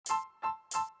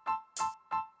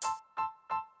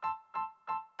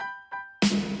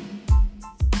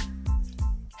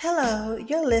Hello,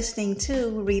 you're listening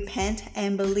to Repent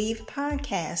and Believe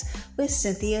podcast with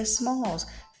Cynthia Smalls,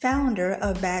 founder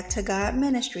of Back to God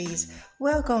Ministries.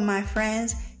 Welcome, my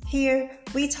friends. Here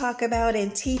we talk about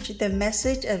and teach the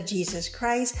message of Jesus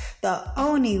Christ, the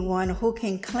only one who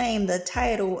can claim the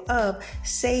title of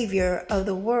Savior of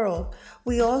the world.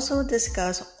 We also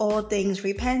discuss all things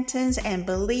repentance and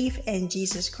belief in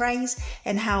Jesus Christ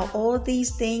and how all these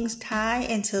things tie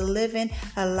into living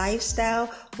a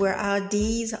lifestyle where our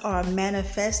deeds are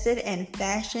manifested and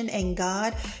fashioned in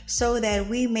God so that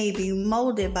we may be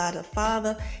molded by the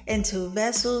Father into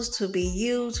vessels to be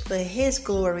used for His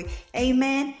glory.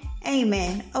 Amen.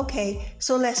 Amen. Okay,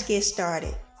 so let's get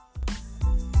started.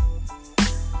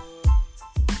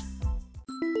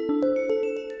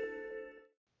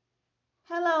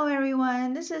 Hello,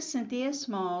 everyone. This is Cynthia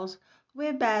Smalls.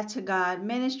 We're Back to God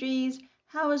Ministries.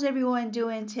 How is everyone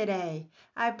doing today?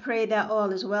 I pray that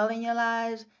all is well in your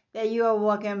lives, that you are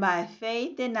walking by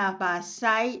faith and not by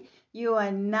sight. You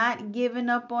are not giving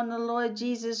up on the Lord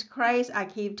Jesus Christ. I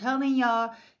keep telling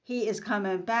y'all, He is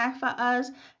coming back for us,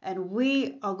 and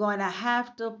we are going to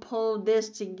have to pull this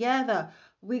together.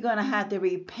 We're going to have to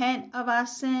repent of our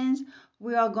sins.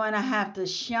 We are going to have to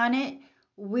shun it.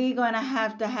 We're going to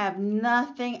have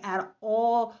nothing at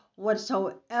all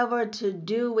whatsoever to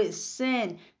do with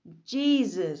sin.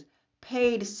 Jesus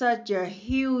paid such a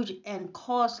huge and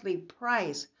costly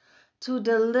price to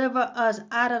deliver us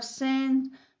out of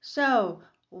sin. So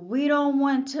we don't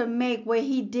want to make what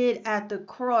He did at the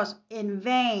cross in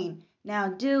vain. Now,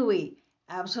 do we?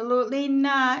 Absolutely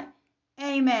not.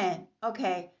 Amen.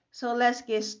 Okay, so let's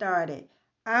get started.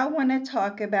 I want to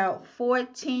talk about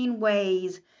 14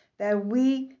 ways that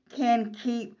we can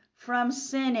keep from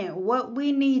sinning, what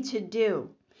we need to do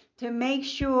to make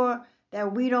sure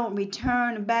that we don't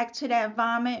return back to that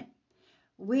vomit.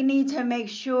 We need to make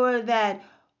sure that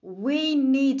we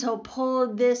need to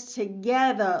pull this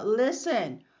together.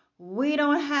 Listen, we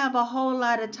don't have a whole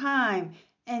lot of time,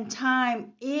 and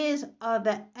time is of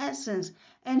the essence.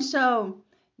 And so,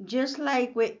 just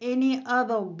like with any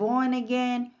other born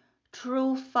again,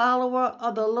 true follower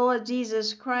of the Lord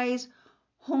Jesus Christ,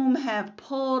 whom have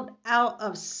pulled out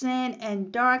of sin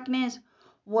and darkness,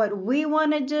 what we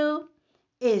want to do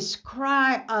is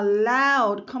cry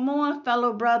aloud. Come on,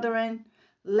 fellow brethren.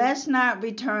 Let's not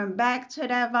return back to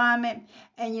that vomit.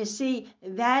 And you see,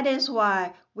 that is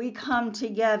why we come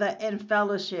together in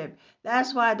fellowship.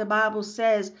 That's why the Bible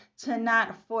says to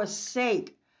not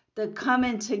forsake the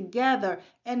coming together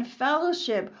in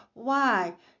fellowship.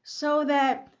 Why? So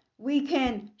that we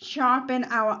can sharpen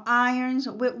our irons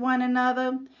with one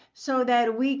another, so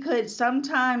that we could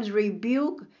sometimes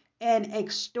rebuke and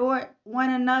extort one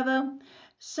another,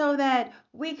 so that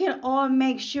we can all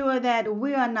make sure that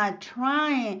we are not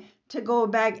trying to go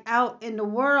back out in the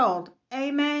world.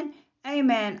 Amen.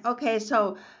 Amen. Okay,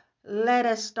 so let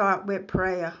us start with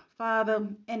prayer. Father,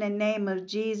 in the name of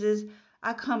Jesus,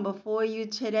 I come before you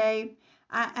today.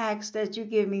 I ask that you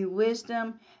give me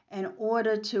wisdom in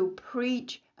order to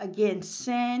preach against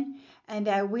sin, and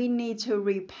that we need to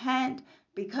repent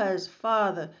because,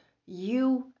 Father,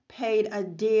 you paid a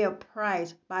dear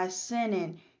price by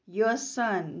sending your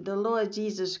Son, the Lord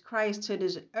Jesus Christ, to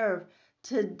this earth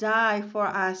to die for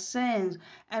our sins.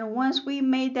 And once we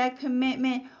made that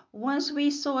commitment, once we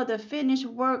saw the finished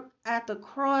work at the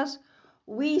cross,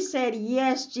 we said,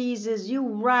 yes, Jesus, you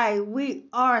right. We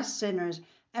are sinners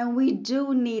and we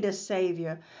do need a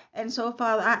Savior. And so,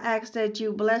 Father, I ask that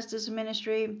you bless this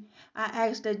ministry. I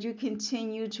ask that you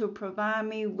continue to provide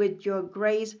me with your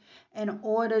grace in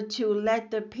order to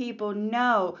let the people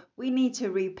know we need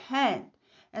to repent.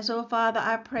 And so, Father,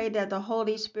 I pray that the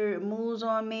Holy Spirit moves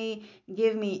on me,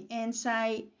 give me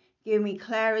insight, give me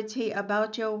clarity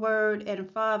about your word. And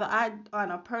Father,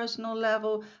 on a personal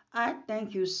level, I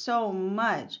thank you so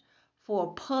much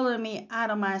for pulling me out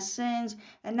of my sins.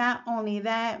 And not only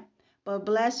that, but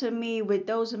blessing me with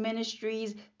those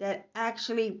ministries that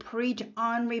actually preach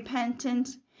on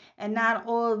repentance and not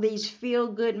all these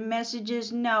feel-good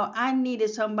messages. No, I needed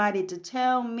somebody to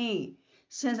tell me,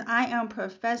 since I am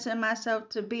professing myself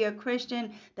to be a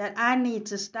Christian, that I need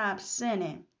to stop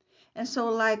sinning. And so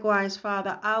likewise,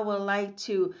 Father, I would like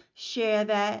to share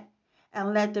that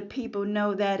and let the people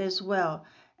know that as well.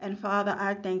 And Father,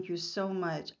 I thank you so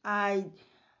much. I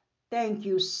thank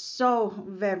you so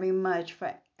very much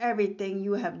for everything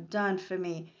you have done for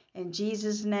me. In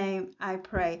Jesus' name I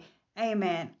pray.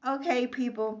 Amen. Okay,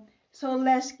 people, so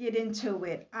let's get into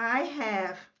it. I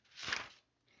have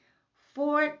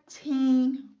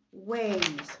 14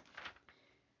 ways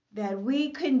that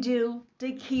we can do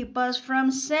to keep us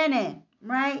from sinning,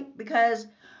 right? Because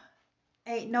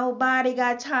Ain't nobody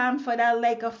got time for that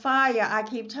lake of fire. I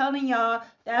keep telling y'all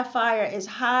that fire is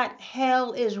hot.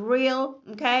 Hell is real.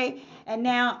 Okay. And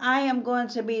now I am going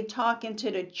to be talking to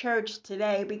the church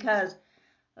today because,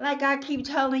 like I keep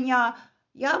telling y'all,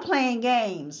 y'all playing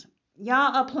games.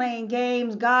 Y'all are playing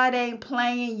games. God ain't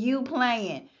playing. You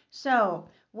playing. So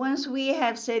once we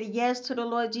have said yes to the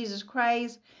Lord Jesus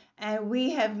Christ and we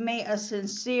have made a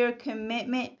sincere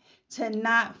commitment to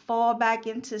not fall back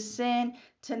into sin,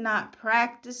 to not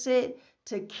practice it,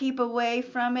 to keep away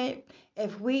from it,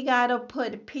 if we got to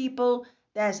put people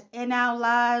that's in our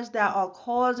lives that are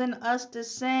causing us to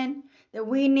sin, then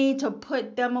we need to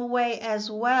put them away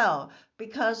as well.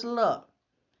 Because look,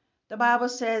 the Bible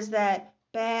says that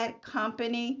bad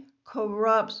company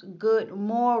corrupts good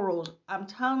morals. I'm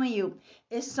telling you,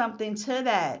 it's something to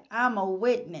that. I'm a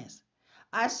witness.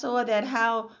 I saw that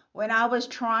how when I was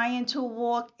trying to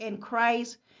walk in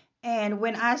Christ and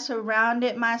when I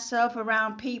surrounded myself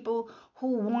around people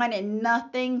who wanted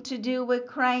nothing to do with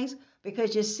Christ,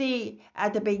 because you see,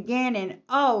 at the beginning,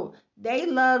 oh, they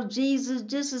loved Jesus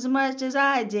just as much as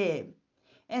I did.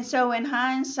 And so in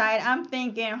hindsight, I'm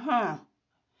thinking,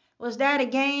 was that a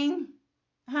game?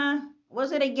 Huh?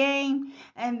 Was it a game?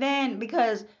 And then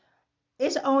because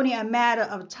it's only a matter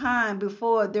of time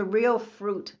before the real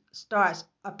fruit starts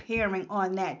appearing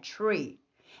on that tree.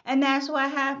 And that's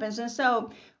what happens. And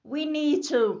so we need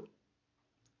to,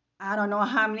 I don't know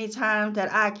how many times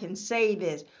that I can say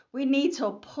this. We need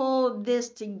to pull this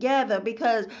together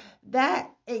because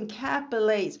that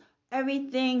encapsulates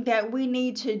everything that we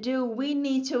need to do. We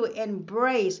need to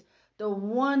embrace the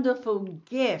wonderful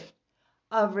gift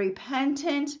of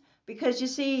repentance because you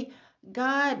see,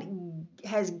 God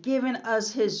has given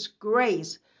us His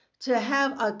grace to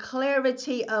have a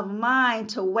clarity of mind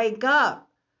to wake up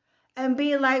and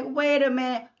be like, wait a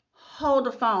minute, hold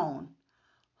the phone.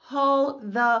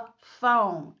 Hold the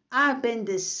phone. I've been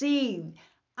deceived.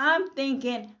 I'm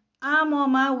thinking I'm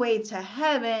on my way to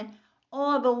heaven.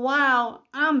 All the while,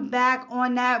 I'm back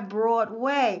on that broad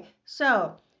way.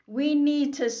 So, we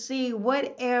need to see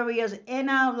what areas in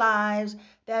our lives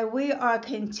that we are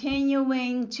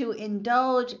continuing to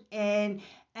indulge in,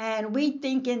 and we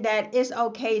thinking that it's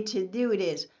okay to do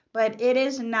this, but it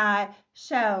is not.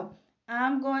 So,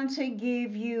 I'm going to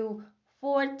give you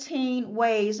 14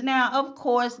 ways. Now, of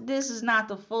course, this is not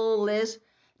the full list,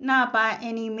 not by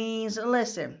any means.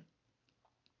 Listen,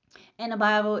 in the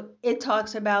Bible, it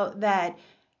talks about that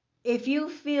if you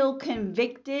feel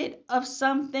convicted of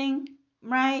something,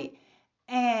 right?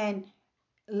 And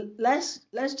let's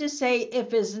just say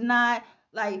if it's not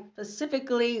like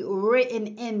specifically written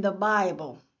in the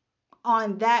Bible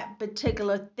on that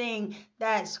particular thing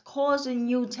that's causing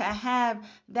you to have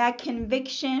that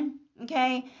conviction,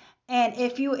 okay? And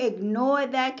if you ignore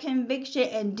that conviction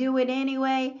and do it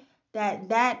anyway,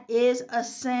 that is a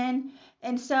sin.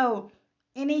 And so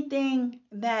anything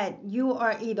that you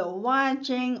are either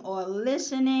watching or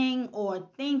listening or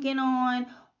thinking on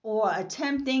or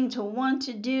attempting to want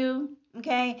to do,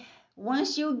 okay?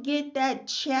 Once you get that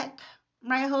check,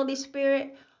 right, Holy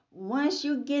Spirit? Once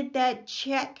you get that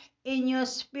check in your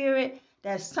spirit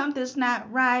that something's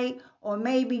not right, or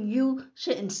maybe you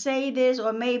shouldn't say this,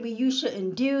 or maybe you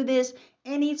shouldn't do this,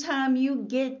 anytime you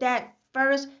get that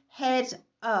first heads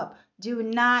up, do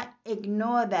not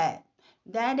ignore that.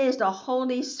 That is the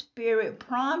Holy Spirit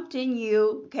prompting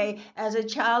you, okay, as a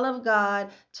child of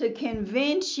God, to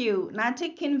convince you, not to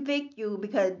convict you,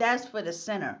 because that's for the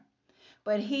sinner.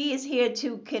 But He is here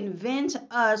to convince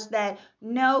us that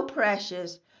no,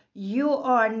 precious, you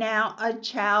are now a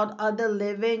child of the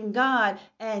living God.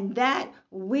 And that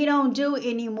we don't do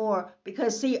anymore.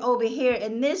 Because, see, over here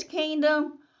in this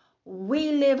kingdom,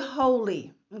 we live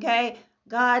holy. Okay?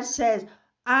 God says,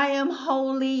 I am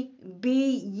holy,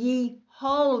 be ye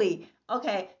holy.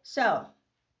 Okay, so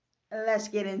let's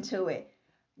get into it.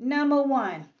 Number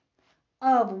one,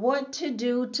 of what to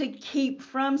do to keep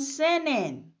from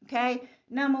sinning. Okay?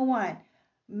 Number one,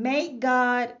 make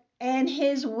God and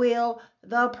His will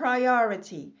the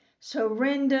priority.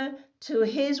 Surrender to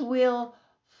His will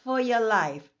for your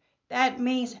life. That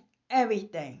means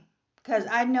everything. Because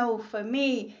I know for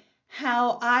me,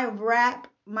 how I wrap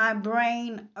my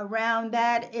brain around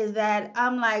that is that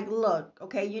I'm like, look,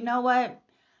 okay, you know what?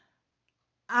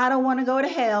 I don't want to go to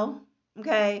hell.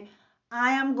 Okay.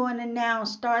 I am going to now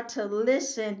start to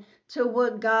listen to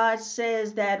what God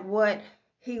says that what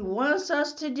He wants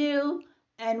us to do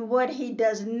and what He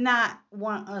does not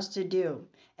want us to do.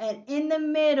 And in the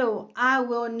middle, I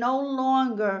will no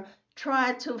longer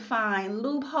try to find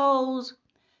loopholes,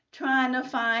 trying to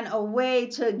find a way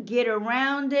to get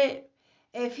around it.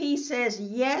 If he says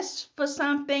yes for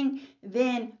something,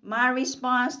 then my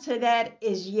response to that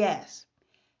is yes.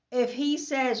 If he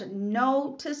says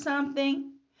no to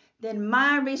something, then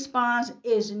my response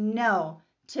is no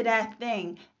to that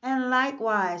thing. And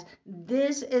likewise,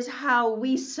 this is how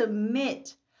we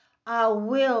submit our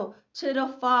will to the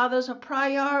Father's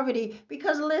priority.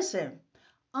 Because listen,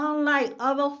 unlike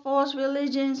other false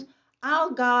religions,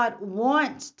 our God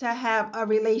wants to have a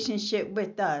relationship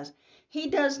with us. He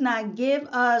does not give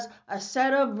us a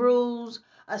set of rules,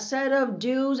 a set of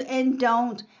do's and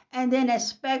don'ts, and then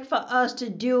expect for us to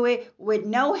do it with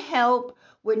no help,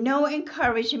 with no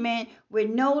encouragement, with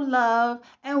no love,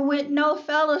 and with no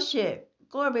fellowship.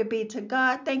 Glory be to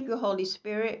God. Thank you, Holy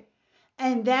Spirit.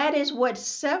 And that is what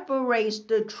separates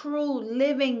the true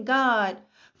living God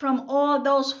from all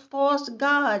those false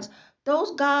gods,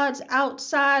 those gods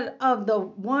outside of the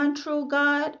one true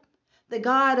God, the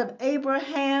God of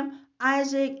Abraham,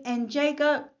 Isaac, and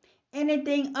Jacob.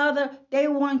 Anything other, they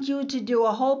want you to do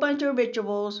a whole bunch of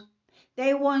rituals.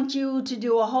 They want you to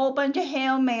do a whole bunch of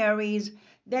Hail Marys.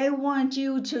 They want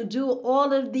you to do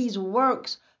all of these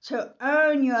works to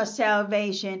earn your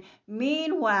salvation.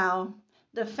 Meanwhile,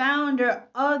 the founder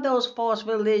of those false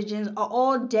religions are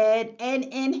all dead and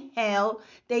in hell.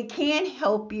 They can't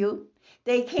help you.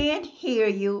 They can't hear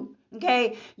you.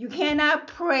 Okay, you cannot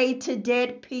pray to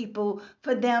dead people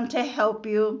for them to help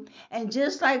you. And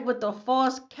just like with the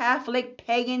false Catholic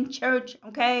pagan church,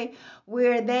 okay,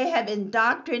 where they have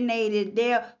indoctrinated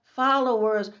their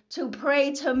followers to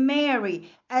pray to Mary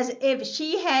as if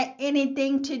she had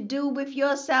anything to do with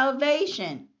your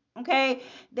salvation. Okay,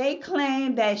 they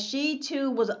claim that she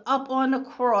too was up on the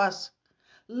cross,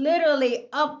 literally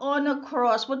up on the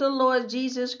cross with the Lord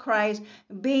Jesus Christ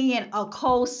being a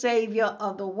co-savior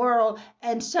of the world.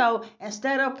 And so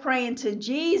instead of praying to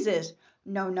Jesus,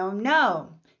 no, no, no.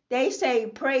 They say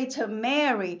pray to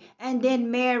Mary, and then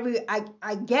Mary,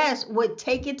 I guess, would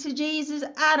take it to Jesus.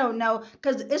 I don't know,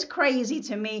 because it's crazy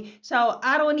to me. So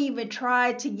I don't even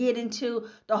try to get into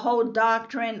the whole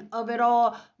doctrine of it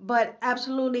all, but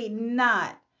absolutely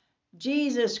not.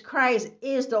 Jesus Christ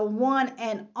is the one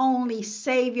and only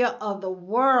Savior of the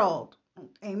world.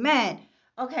 Amen.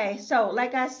 Okay, so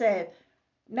like I said,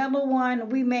 number one,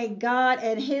 we make God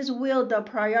and His will the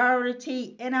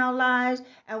priority in our lives,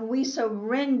 and we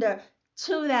surrender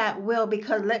to that will.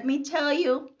 Because let me tell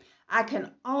you, I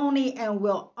can only and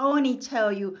will only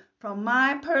tell you from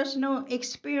my personal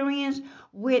experience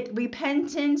with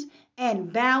repentance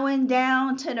and bowing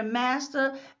down to the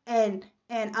Master and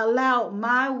allow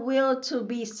my will to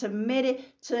be submitted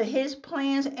to His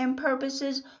plans and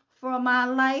purposes for my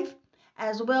life,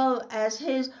 as well as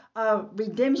His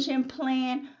redemption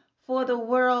plan for the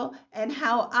world, and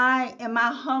how I, in my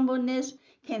humbleness,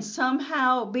 can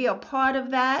somehow be a part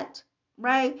of that,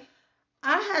 right?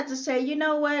 I had to say, you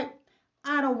know what?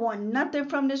 I don't want nothing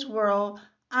from this world.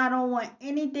 I don't want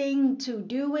anything to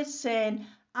do with sin.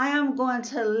 I am going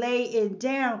to lay it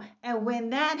down. And when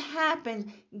that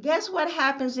happens, guess what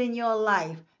happens in your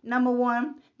life? Number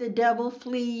one, the devil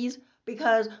flees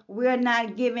because we're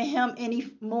not giving him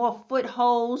any more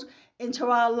footholds into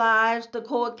our lives to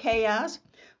cause chaos.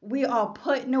 We are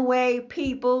putting away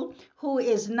people who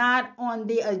is not on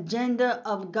the agenda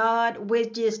of God,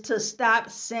 which is to stop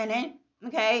sinning.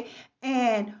 Okay,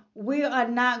 and we are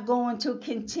not going to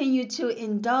continue to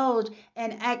indulge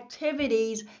in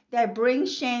activities that bring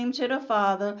shame to the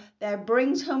Father, that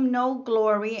brings Him no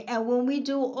glory. And when we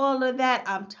do all of that,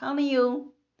 I'm telling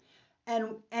you,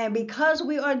 and because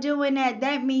we are doing that,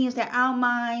 that means that our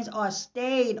minds are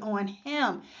stayed on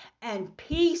Him, and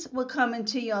peace will come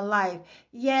into your life.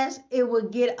 Yes, it will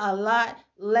get a lot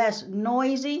less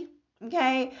noisy.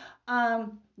 Okay,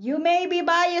 you may be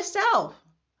by yourself.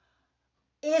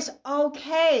 It's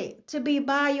okay to be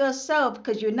by yourself,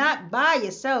 because you're not by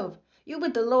yourself. You're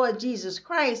with the Lord Jesus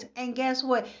Christ. And guess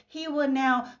what? He will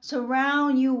now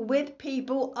surround you with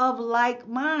people of like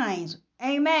minds.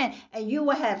 Amen. And you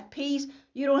will have peace.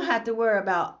 You don't have to worry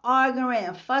about arguing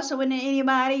and fussing with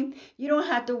anybody. You don't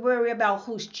have to worry about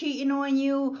who's cheating on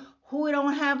you, who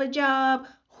don't have a job,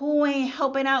 who ain't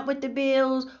helping out with the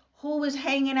bills, who is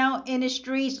hanging out in the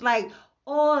streets. Like,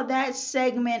 all that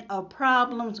segment of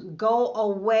problems go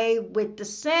away with the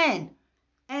sin.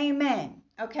 Amen.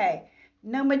 Okay.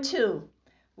 Number two,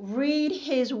 read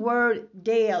His word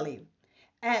daily,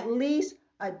 at least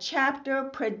a chapter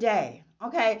per day.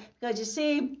 Okay. Because you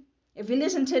see, if you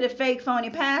listen to the fake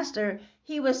phony pastor,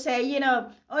 he would say,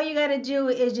 all you got to do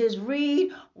is just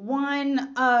read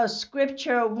one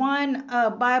scripture, one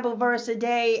Bible verse a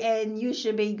day, and you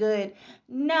should be good.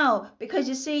 No, because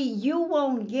you see, you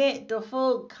won't get the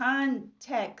full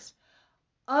context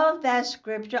of that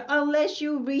scripture unless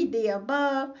you read the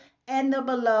above and the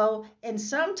below. And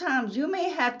sometimes you may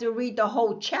have to read the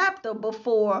whole chapter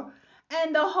before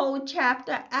and the whole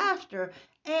chapter after.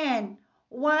 And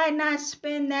why not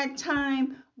spend that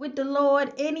time with the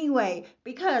Lord anyway?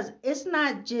 Because it's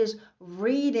not just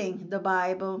reading the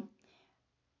Bible.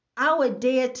 I would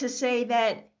dare to say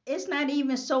that it's not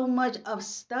even so much of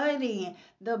studying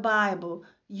the Bible.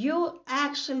 You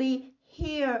actually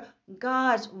hear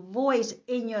God's voice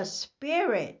in your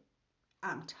spirit.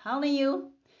 I'm telling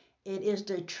you, it is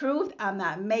the truth. I'm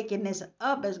not making this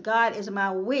up, as God is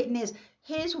my witness.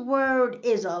 His word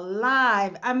is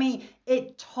alive. I mean,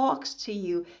 it talks to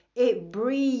you, it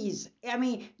breathes. I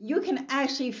mean, you can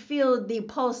actually feel the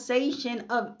pulsation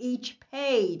of each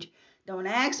page. Don't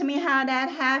ask me how that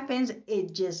happens,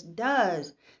 it just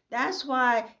does. That's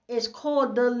why it's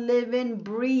called the living,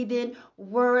 breathing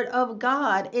word of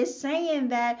God. It's saying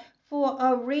that for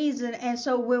a reason. And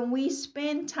so when we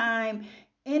spend time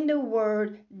in the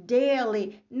word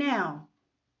daily. Now,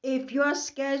 if your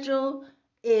schedule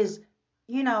is,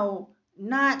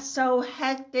 not so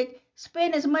hectic,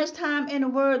 spend as much time in the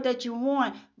word that you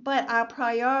want, but our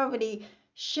priority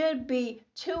should be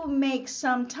to make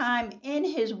some time in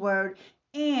his word.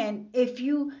 And if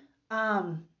you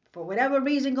for whatever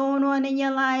reason going on in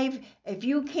your life, if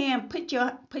you can't put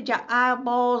your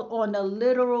eyeballs on the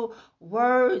literal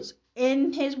words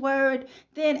in his word,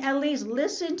 then at least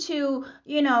listen to,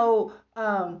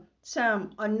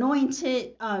 some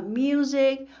anointed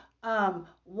music.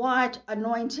 Watch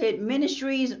anointed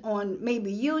ministries on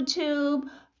maybe YouTube.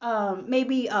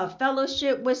 Maybe a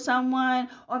fellowship with someone,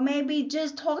 or maybe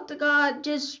just talk to God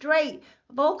just straight,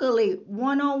 vocally,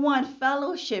 one-on-one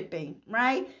fellowshipping,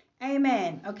 right?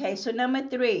 Amen. Okay, so number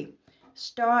 3,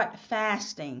 start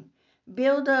fasting.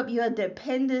 Build up your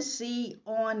dependency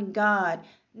on God.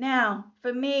 Now,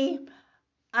 for me,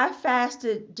 I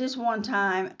fasted just one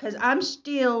time because I'm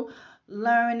still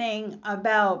learning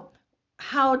about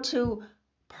how to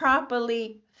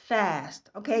properly fast.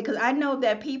 Okay, because I know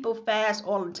that people fast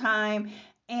all the time,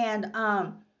 and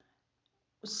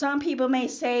some people may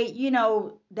say,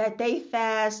 that they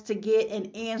fast to get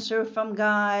an answer from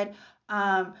God,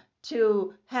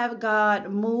 to have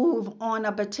God move on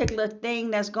a particular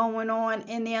thing that's going on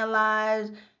in their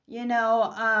lives.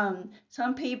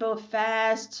 Some people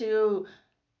fast to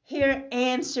hear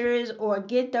answers or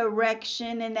get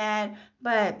direction in that.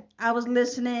 But I was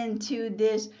listening to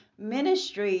this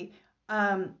ministry,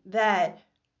 that's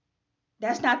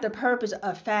not the purpose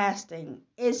of fasting.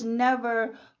 It's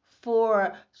never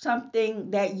for something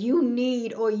that you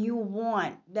need or you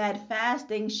want. That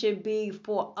fasting should be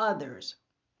for others.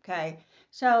 Okay.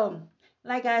 So,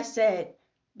 like I said,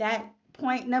 that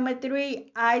point number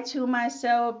 3, I to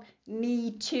myself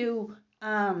need to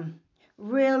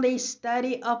really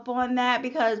study up on that,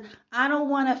 because I don't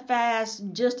want to fast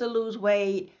just to lose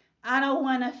weight. I don't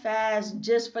want to fast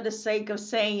just for the sake of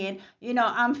saying,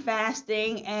 I'm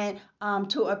fasting and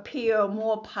to appear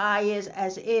more pious,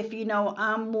 as if,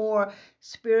 I'm more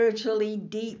spiritually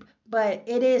deep. But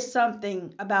it is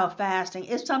something about fasting.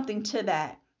 It's something to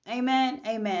that. Amen.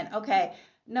 Amen. Okay.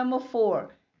 Number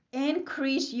 4,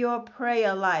 increase your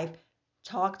prayer life.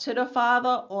 Talk to the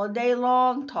Father all day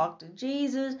long. Talk to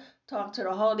Jesus. Talk to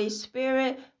the Holy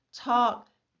Spirit. Talk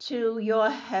to your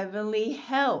heavenly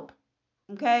help.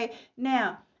 Okay?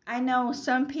 Now, I know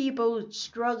some people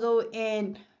struggle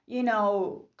in,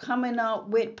 coming up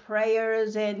with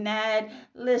prayers and that.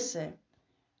 Listen,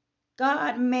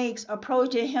 God makes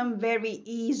approaching Him very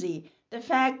easy. The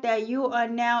fact that you are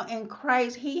now in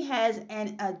Christ, He has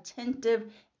an attentive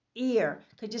ear.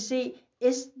 Because you see,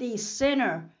 it's the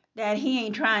sinner that He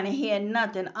ain't trying to hear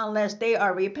nothing unless they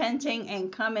are repenting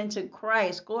and coming to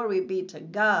Christ. Glory be to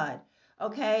God.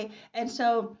 Okay? And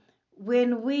so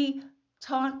when we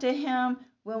talk to Him,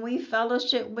 when we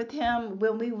fellowship with Him,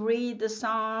 when we read the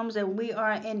Psalms and we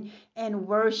are in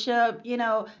worship,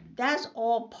 that's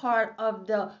all part of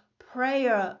the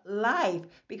prayer life.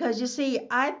 Because you see,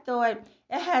 I thought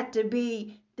it had to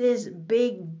be this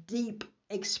big, deep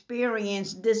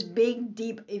experience, this big,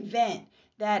 deep event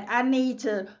that I need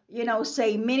to,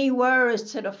 say many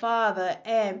words to the Father.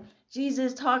 And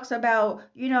Jesus talks about,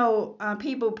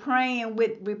 people praying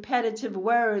with repetitive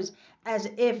words as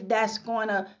if that's going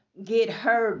to get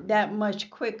heard that much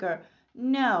quicker.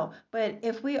 No, but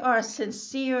if we are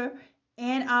sincere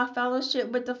in our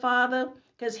fellowship with the Father,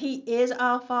 because He is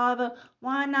our Father,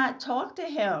 why not talk to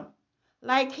Him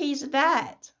like He's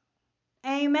that?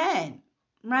 Amen.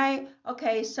 Right?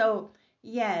 Okay, so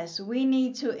yes, we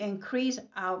need to increase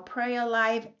our prayer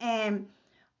life, and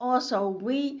also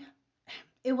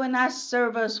it will not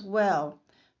serve us well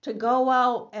to go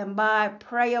out and buy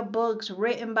prayer books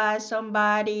written by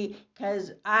somebody,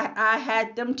 because I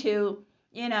had them too,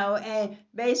 and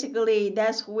basically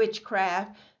that's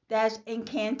witchcraft, that's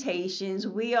incantations.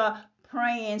 We are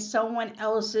praying someone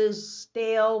else's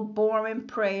stale, boring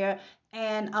prayer.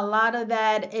 And a lot of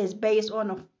that is based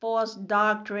on a false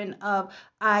doctrine of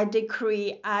I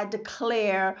decree, I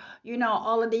declare,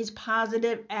 all of these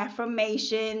positive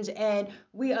affirmations, and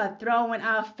we are throwing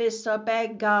our fists up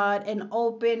at God in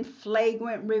open,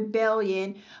 flagrant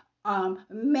rebellion,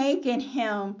 making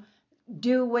Him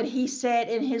do what He said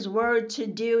in His word to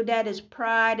do. That is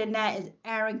pride, and that is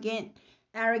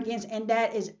arrogance, and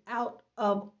that is out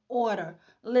of order.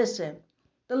 Listen,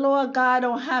 the Lord God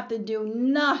don't have to do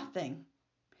nothing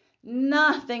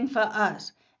for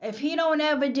us. If He don't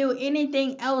ever do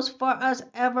anything else for us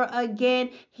ever again,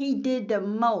 He did the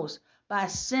most by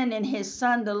sending His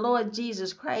Son, the Lord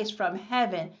Jesus Christ, from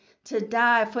heaven to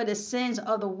die for the sins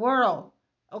of the world.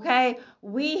 Okay,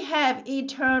 we have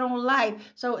eternal life.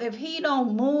 So if He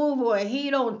don't move, or He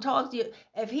don't talk to you,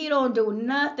 if He don't do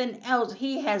nothing else,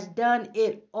 He has done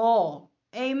it all.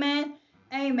 Amen.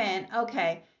 Amen.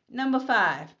 Okay. Number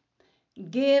 5.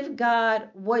 Give God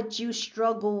what you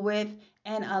struggle with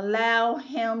and allow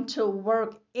Him to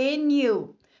work in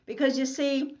you. Because you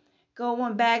see,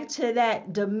 going back to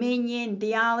that dominion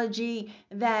theology,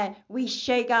 that we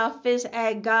shake our fist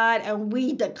at God and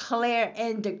we declare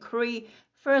and decree.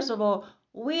 First of all,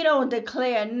 we don't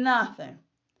declare nothing,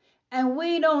 and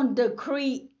we don't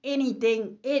decree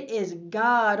anything. It is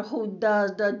God who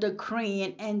does the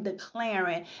decreeing and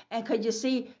declaring. And could you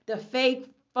see the fake,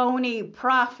 phony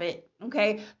prophet,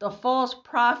 okay, the false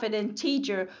prophet and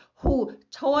teacher who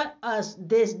taught us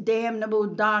this damnable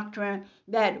doctrine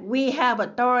that we have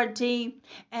authority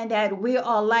and that we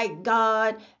are like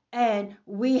God and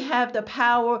we have the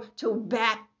power to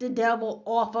back the devil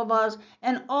off of us,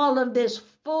 and all of this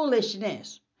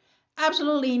foolishness?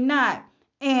 Absolutely not.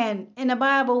 And in the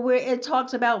Bible, where it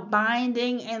talks about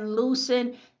binding and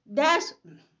loosing,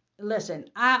 listen,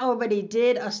 I already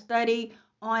did a study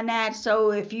on that.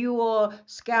 So if you all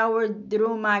scour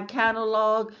through my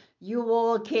catalog, you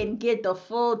all can get the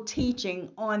full teaching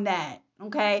on that.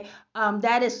 Okay,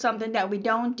 that is something that we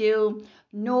don't do,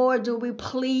 nor do we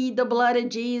plead the blood of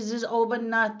Jesus over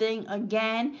nothing.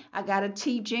 Again, I got a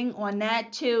teaching on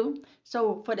that too.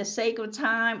 So for the sake of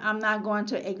time, I'm not going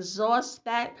to exhaust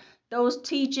those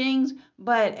teachings.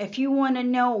 But if you want to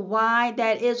know why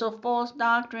that is a false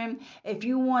doctrine, if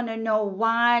you want to know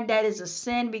why that is a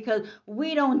sin, because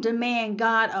we don't demand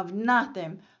God of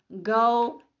nothing,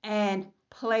 go and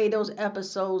play those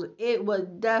episodes. It will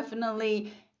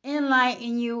definitely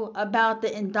enlighten you about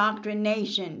the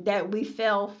indoctrination that we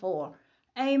fell for.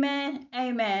 Amen.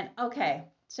 Amen. Okay.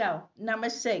 So, number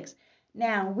 6.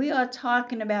 Now, we are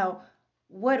talking about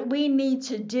what we need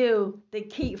to do to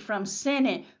keep from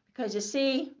sinning. Because you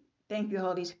see, thank you,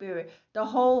 Holy Spirit, the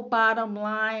whole bottom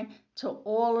line to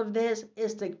all of this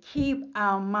is to keep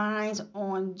our minds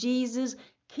on Jesus,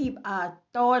 keep our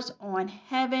thoughts on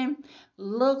heaven,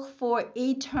 look for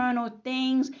eternal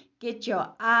things, get your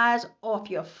eyes off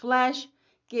your flesh,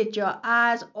 get your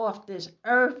eyes off this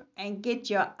earth, and get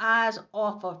your eyes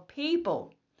off of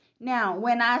people. Now,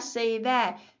 when I say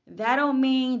that, that don't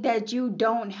mean that you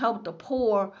don't help the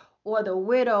poor or the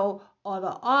widow or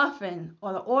the orphan.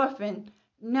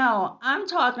 No, I'm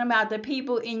talking about the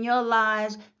people in your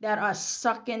lives that are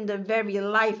sucking the very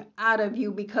life out of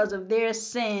you because of their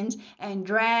sins and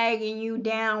dragging you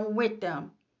down with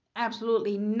them.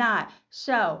 Absolutely not.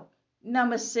 So,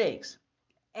 number 6.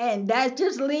 And that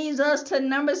just leads us to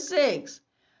number 6.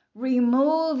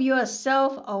 Remove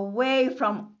yourself away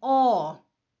from all,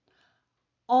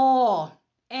 all,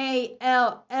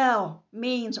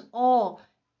 means all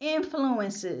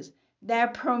influences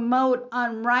that promote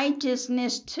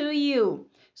unrighteousness to you.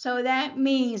 So that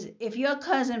means if your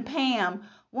cousin Pam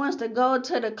wants to go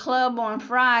to the club on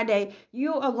Friday,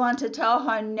 you are going to tell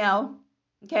her no.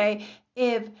 Okay?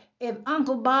 If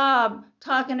Uncle Bob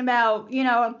talking about,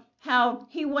 how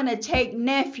he want to take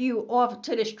nephew off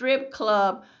to the strip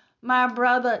club, my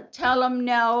brother, tell him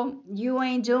no, you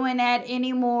ain't doing that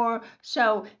anymore.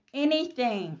 So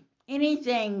anything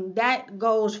that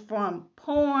goes from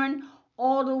porn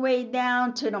all the way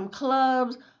down to them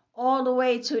clubs, all the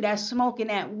way to that smoking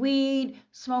that weed,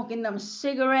 smoking them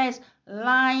cigarettes,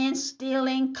 lying,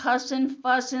 stealing, cussing,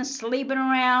 fussing, sleeping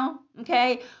around,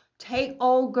 okay? Take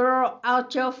old girl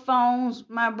out your phones,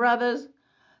 my brothers.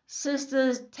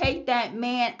 Sisters, take that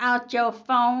man out your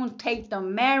phone. Take the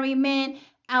married men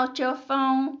out your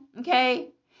phone, okay?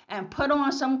 and put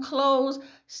on some clothes.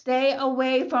 Stay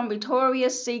away from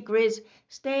Victoria's Secrets.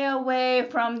 Stay away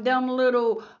from them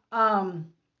little,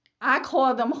 I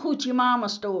call them hoochie mama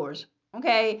stores.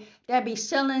 Okay, that be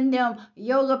selling them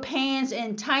yoga pants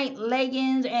and tight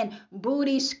leggings and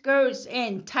booty skirts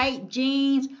and tight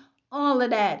jeans, all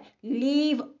of that.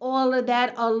 Leave all of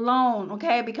that alone,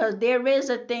 okay? Because there is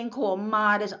a thing called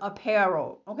modest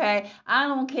apparel, okay? I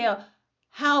don't care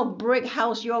how brick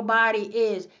house your body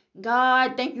is.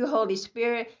 God, thank you, Holy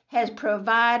Spirit, has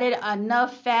provided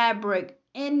enough fabric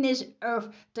in this earth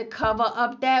to cover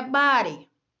up that body.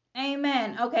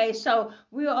 Amen. Okay, so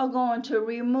we are going to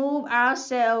remove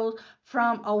ourselves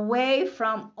from away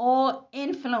from all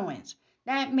influence.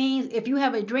 That means if you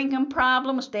have a drinking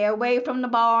problem, stay away from the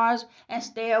bars and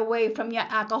stay away from your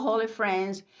alcoholic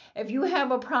friends. If you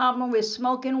have a problem with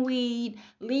smoking weed,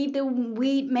 leave the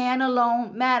weed man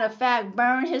alone. Matter of fact,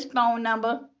 burn his phone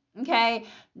number. Okay?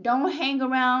 Don't hang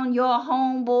around your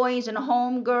homeboys and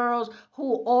homegirls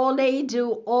who all they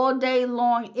do all day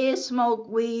long is smoke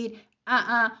weed.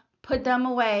 Put them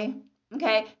away.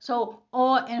 Okay? So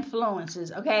all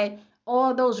influences, okay?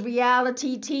 All those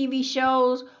reality TV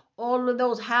shows, all of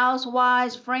those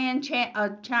housewives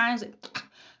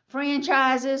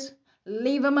franchises,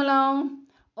 leave them alone.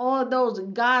 All those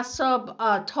gossip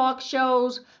talk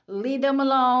shows, leave them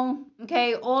alone.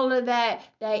 Okay, all of that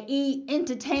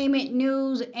entertainment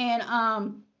news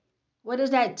and what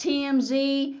is that,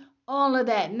 TMZ, all of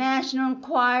that, National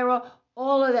Enquirer,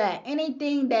 all of that,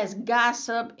 anything that's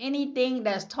gossip, anything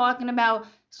that's talking about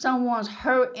someone's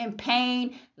hurt and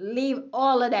pain, leave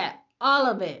all of that, all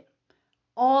of it.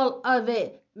 All of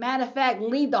it. Matter of fact,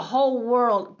 leave the whole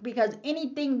world, because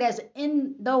anything that's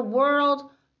in the world,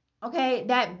 okay,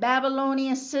 that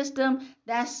Babylonian system,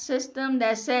 that system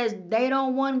that says they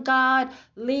don't want God,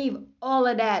 leave all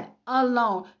of that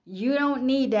alone. You don't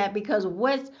need that, because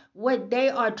what they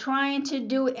are trying to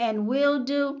do and will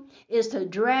do is to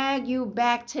drag you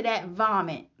back to that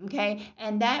vomit, okay?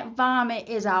 And that vomit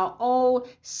is our old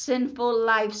sinful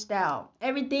lifestyle.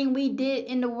 Everything we did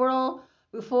in the world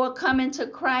before coming to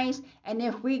Christ, and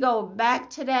if we go back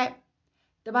to that,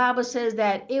 the Bible says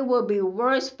that it will be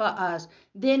worse for us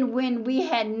than when we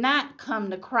had not come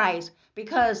to Christ,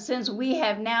 because since we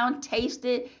have now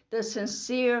tasted the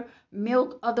sincere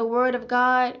milk of the Word of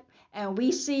God, and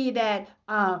we see that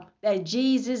that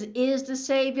Jesus is the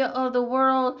Savior of the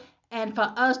world, and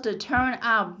for us to turn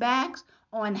our backs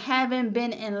on having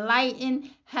been enlightened,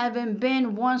 having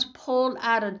been once pulled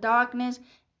out of darkness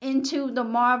into the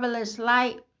marvelous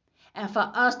light, and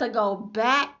for us to go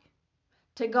back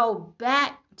to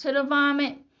the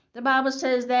vomit, the Bible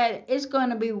says that it's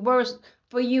going to be worse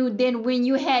for you than when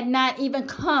you had not even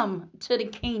come to the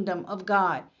kingdom of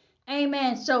God.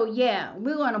 Amen. So yeah,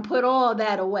 we're going to put all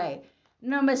that away.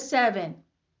 Number 7,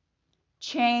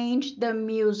 change the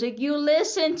music you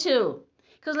listen to.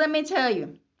 Because let me tell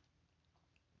you,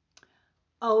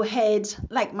 old heads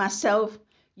like myself,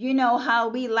 you know how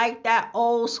we like that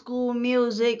old school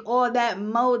music, or that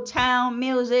Motown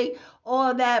music,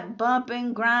 or that bump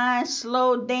and grind,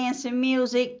 slow dancing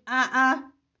music.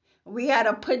 We got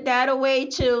to put that away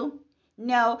too.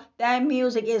 No, that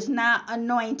music is not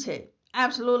anointed.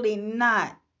 Absolutely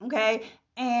not. Okay?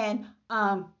 And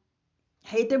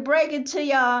hate to break it to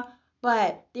y'all,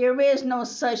 but there is no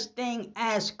such thing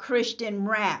as Christian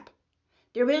rap.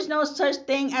 There is no such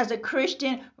thing as a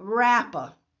Christian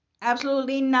rapper.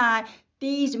 Absolutely not.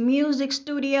 These music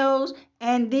studios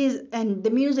and the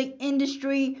music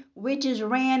industry, which is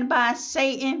ran by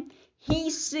Satan, he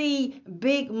see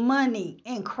big money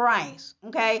in Christ.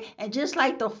 Okay? And just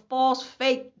like the false,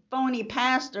 fake, phony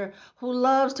pastor who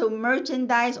loves to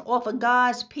merchandise off of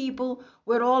God's people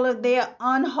with all of their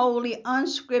unholy,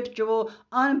 unscriptural,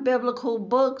 unbiblical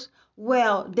books,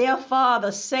 well, their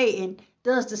father, Satan,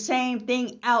 does the same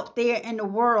thing out there in the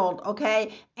world,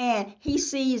 okay? And he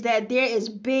sees that there is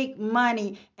big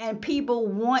money and people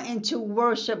wanting to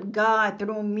worship God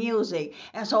through music.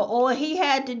 And so all he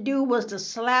had to do was to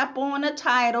slap on a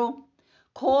title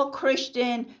called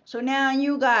Christian. So now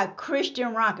you got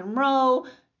Christian rock and roll,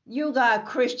 you got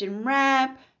Christian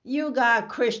rap, you got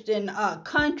Christian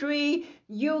country,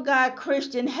 you got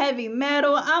Christian heavy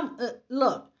metal.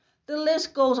 Look, the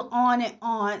list goes on and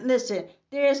on. Listen,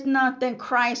 there's nothing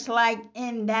Christ-like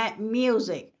in that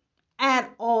music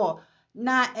at all.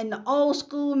 Not in the old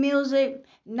school music,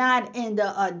 not in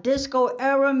the disco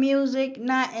era music,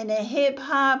 not in the hip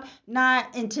hop,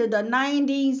 not into the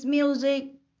 90s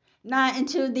music, not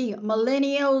into the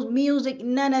millennials music,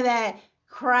 none of that.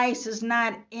 Christ is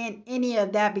not in any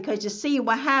of that, because you see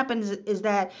what happens is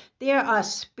that there are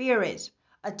spirits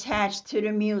attached to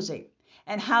the music.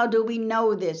 And how do we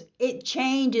know this? It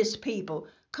changes people.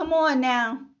 Come on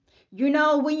now. You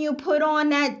know, when you put on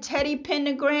that Teddy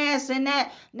Pendergrass and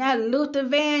that Luther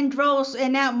Vandross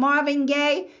and that Marvin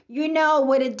Gaye, you know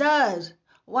what it does.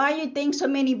 Why you think so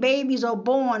many babies are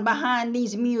born behind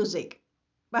these music?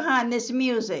 Behind this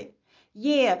music?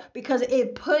 Yeah, because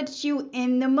it puts you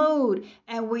in the mood.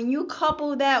 And when you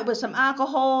couple that with some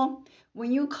alcohol,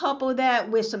 when you couple that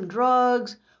with some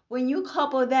drugs, when you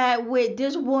couple that with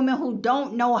this woman who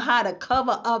don't know how to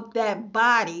cover up that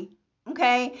body,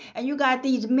 okay? And you got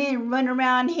these men running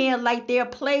around here like they're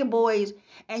playboys,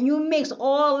 and you mix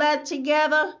all that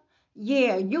together,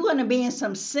 yeah, you're gonna be in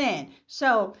some sin.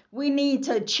 So we need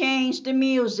to change the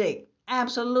music.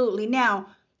 Absolutely. Now,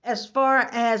 as far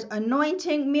as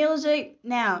anointing music,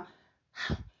 now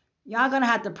y'all gonna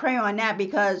have to pray on that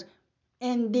because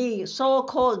in the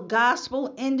so-called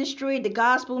gospel industry, the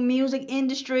gospel music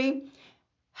industry,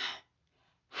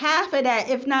 half of that,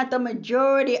 if not the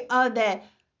majority of that,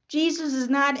 Jesus is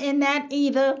not in that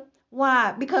either.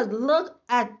 Why? Because look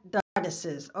at the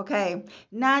artists, okay?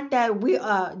 Not that we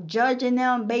are judging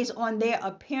them based on their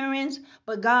appearance,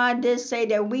 but God did say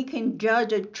that we can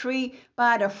judge a tree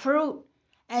by the fruit.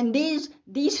 And these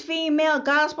female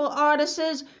gospel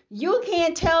artists, you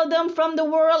can't tell them from the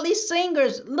worldly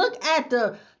singers. Look at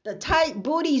the tight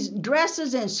booties,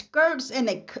 dresses and skirts, and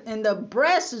the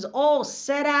breasts is all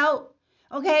set out.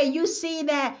 Okay, you see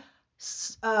that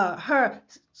her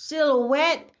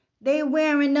silhouette. They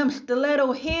wearing them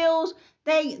stiletto heels.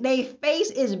 They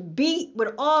face is beat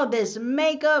with all this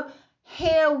makeup,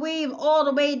 hair weave all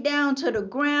the way down to the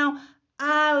ground,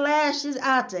 eyelashes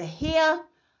out to here,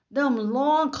 them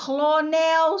long claw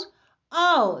nails.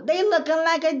 Oh, they looking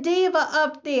like a diva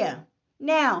up there.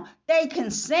 Now they can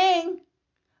sing.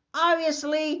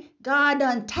 Obviously, God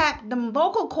done tapped them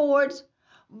vocal cords,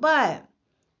 but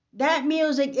that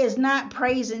music is not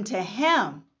praising to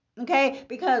him. Okay,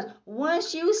 because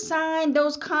once you sign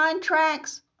those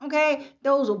contracts, okay,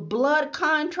 those blood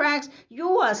contracts,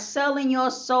 you are selling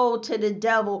your soul to the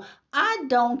devil. I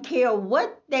don't care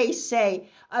what they say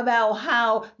about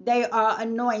how they are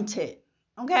anointed.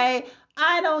 Okay,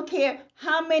 I don't care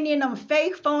how many of them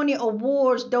fake phony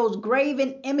awards, those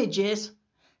graven images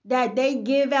that they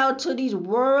give out to these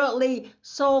worldly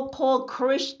so-called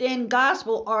Christian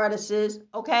gospel artists,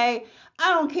 okay? I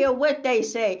don't care what they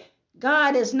say.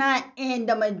 God is not in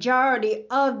the majority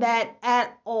of that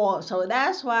at all. So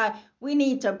that's why we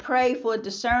need to pray for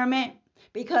discernment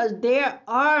because there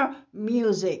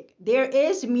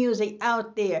is music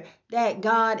out there that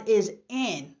God is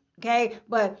in. Okay,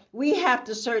 but we have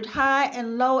to search high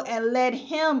and low and let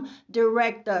Him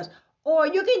direct us. Or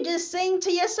you can just sing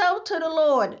to yourself to the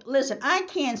Lord. Listen, I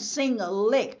can't sing a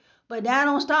lick, but that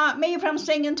don't stop me from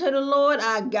singing to the Lord.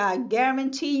 I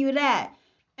guarantee you that.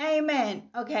 Amen.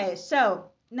 Okay, so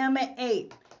number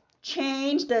 8,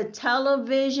 change the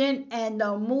television and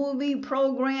the movie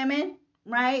programming,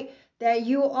 right? That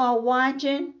you are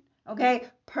watching. Okay,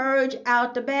 purge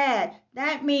out the bad.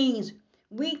 That means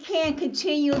we can't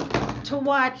continue to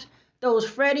watch those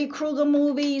Freddy Krueger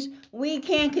movies. We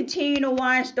can't continue to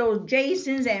watch those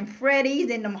Jasons and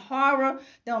Freddys and them horror,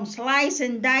 them slice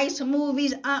and dice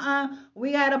movies.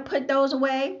 We gotta put those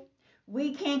away.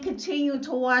 We can't continue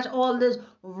to watch all this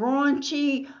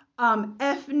raunchy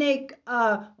ethnic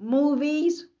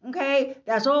movies, okay?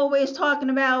 That's always talking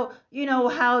about,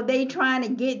 how they trying to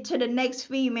get to the next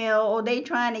female or they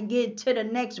trying to get to the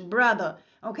next brother,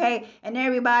 okay? And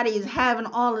everybody is having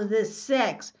all of this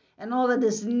sex and all of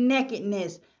this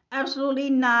nakedness. Absolutely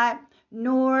not.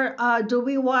 Nor do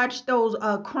we watch those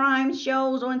crime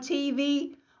shows on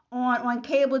TV, on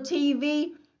cable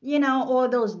TV, or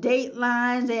those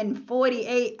Datelines and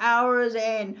 48 Hours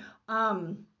and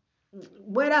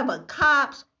whatever,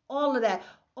 Cops, all of that.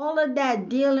 All of that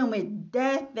dealing with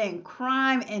death and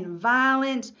crime and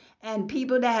violence and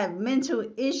people that have mental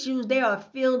issues. They are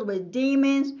filled with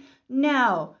demons.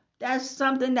 No, that's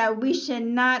something that we should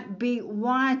not be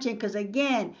watching because,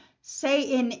 again,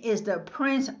 Satan is the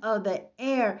prince of the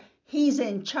air. He's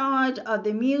in charge of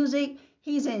the music.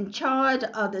 He's in charge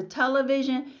of the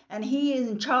television. And he is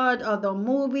in charge of the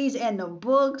movies and the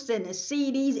books and the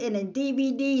CDs and the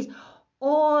DVDs.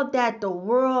 All that the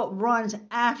world runs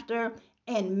after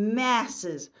in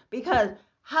masses. Because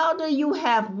how do you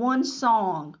have one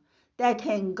song that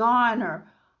can garner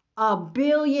 1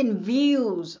 billion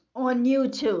views on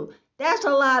YouTube? That's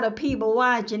a lot of people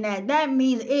watching that. That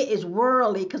means it is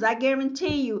worldly. Because I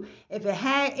guarantee you, if it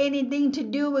had anything to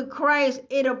do with Christ,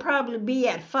 it'll probably be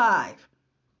at 5.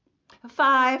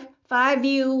 5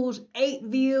 views, 8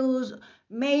 views,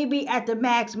 maybe at the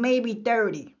max, maybe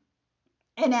 30.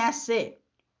 And that's it.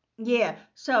 Yeah,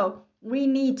 so we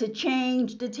need to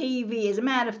change the TV. As a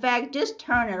matter of fact, just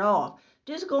turn it off.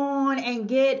 Just go on and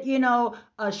get,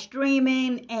 a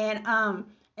streaming and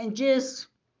just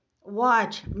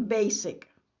watch basic.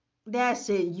 That's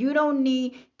it. You don't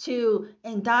need to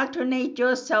indoctrinate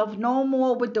yourself no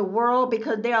more with the world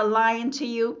because they are lying to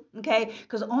you. Okay?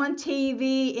 Because on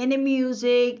TV, in the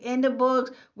music, in the books,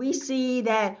 we see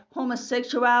that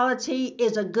homosexuality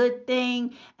is a good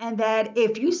thing, and that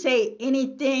if you say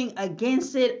anything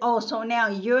against it, oh, so now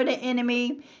you're the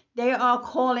enemy. They are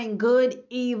calling good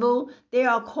evil, they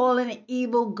are calling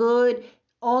evil good.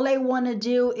 All they want to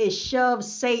do is shove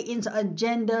Satan's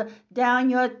agenda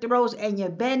down your throats, and you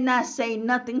better not say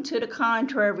nothing to the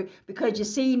contrary, because you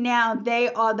see, now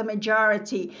they are the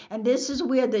majority. And this is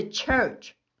where the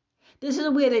church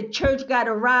got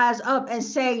to rise up and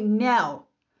say no.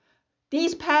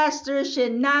 These pastors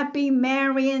should not be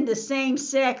marrying the same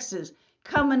sexes,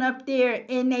 coming up there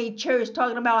in a church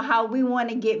talking about how we want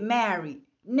to get married.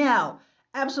 No,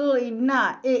 absolutely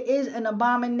not. It is an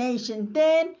abomination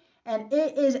then, and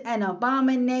it is an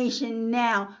abomination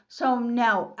now. So,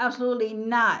 no, absolutely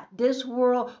not. This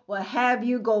world will have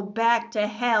you go back to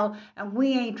hell, and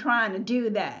we ain't trying to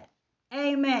do that.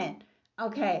 Amen.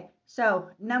 Okay, so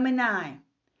number 9,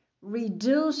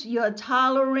 reduce your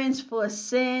tolerance for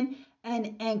sin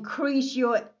and increase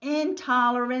your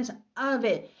intolerance of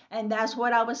it. And that's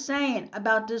what I was saying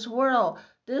about this world.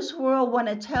 This world want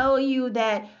to tell you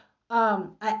that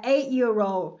an 8-year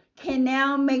old can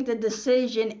now make the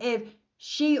decision if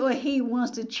she or he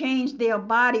wants to change their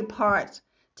body parts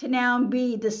to now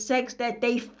be the sex that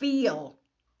they should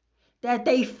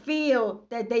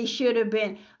have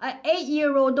been. An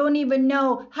 8-year old don't even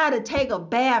know how to take a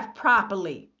bath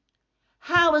properly.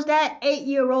 How is that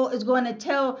 8-year old is going to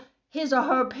tell his or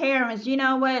her parents, you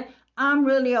know what, I'm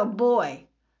really a boy,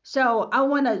 so I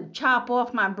want to chop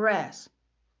off my breast?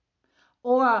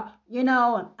 Or,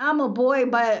 I'm a boy,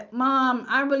 but mom,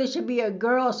 I really should be a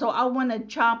girl, so I want to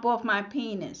chop off my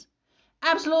penis.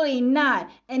 Absolutely not.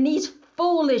 And these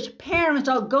foolish parents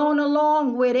are going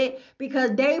along with it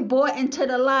because they bought into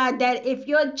the lie that if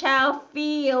your child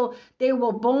feel they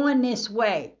were born this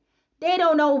way, they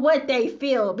don't know what they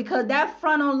feel, because that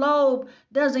frontal lobe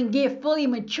doesn't get fully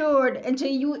matured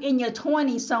until you in your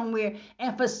 20s somewhere.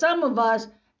 And for some of us,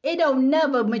 it don't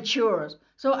never matures.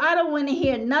 So I don't want to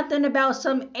hear nothing about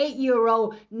some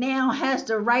 8-year-old now has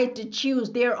the right to choose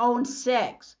their own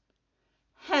sex.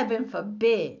 Heaven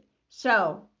forbid.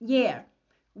 So, yeah,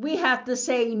 we have to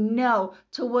say no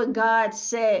to what God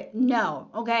said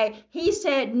no. Okay? He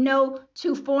said no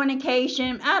to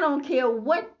fornication. I don't care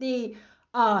what the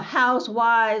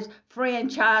Housewives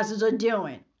franchises are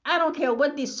doing. I don't care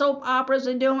what these soap operas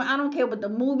are doing. I don't care what the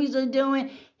movies are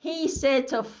doing. He said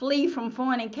to flee from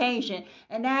fornication,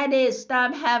 and that is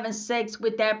stop having sex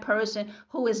with that person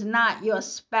who is not your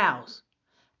spouse.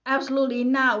 Absolutely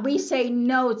not. We say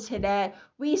no to that.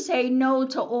 We say no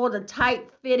to all the tight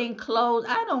fitting clothes.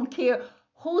 I don't care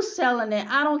who's selling it.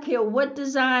 I don't care what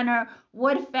designer,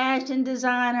 what fashion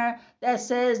designer that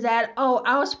says that, oh,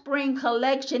 our spring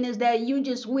collection is that you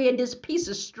just wear this piece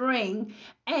of string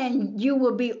and you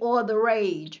will be all the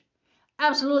rage.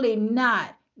 Absolutely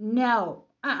not. No.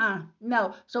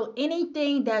 No. So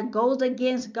anything that goes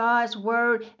against God's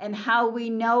word, and how we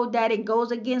know that it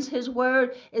goes against his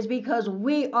word is because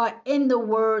we are in the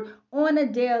word on a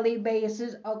daily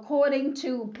basis, according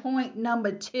to point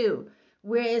number 2,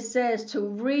 where it says to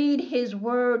read his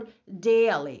word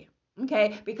daily.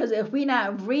 Okay, because if we're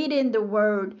not reading the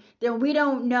word, then we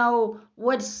don't know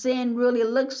what sin really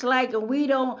looks like,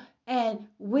 and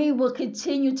we will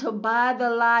continue to buy the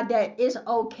lie that it's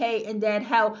okay and that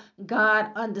how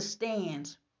God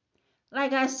understands.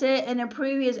 Like I said in a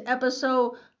previous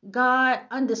episode, God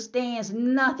understands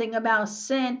nothing about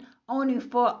sin, only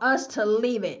for us to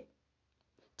leave it,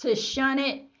 to shun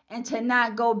it, and to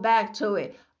not go back to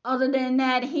it. Other than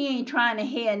that, he ain't trying to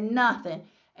hear nothing.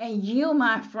 And you,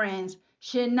 my friends,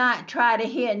 should not try to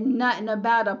hear nothing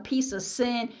about a piece of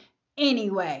sin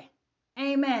anyway.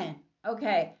 Amen.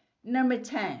 Okay. Number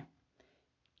 10,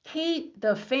 keep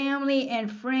the family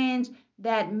and friends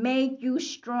that make you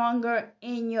stronger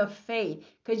in your faith.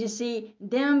 Because you see,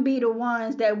 them be the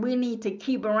ones that we need to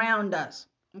keep around us.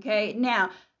 Okay, now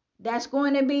that's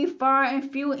going to be far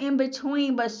and few in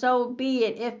between, but so be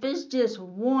it. If it's just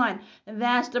one,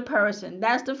 that's the person,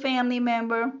 that's the family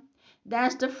member,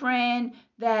 that's the friend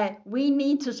that we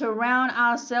need to surround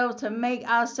ourselves to make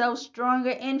ourselves stronger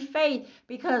in faith.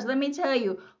 Because let me tell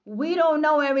you, we don't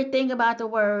know everything about the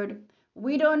word.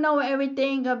 We don't know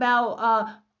everything about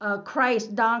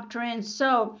Christ doctrine.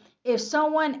 So if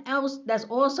someone else that's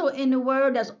also in the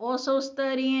word, that's also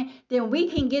studying, then we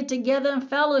can get together and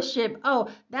fellowship. Oh,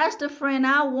 that's the friend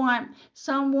I want.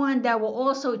 Someone that will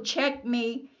also check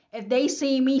me if they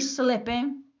see me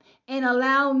slipping and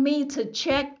allow me to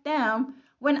check them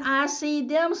when I see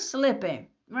them slipping,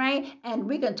 right? And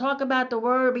we can talk about the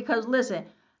word because listen,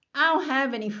 I don't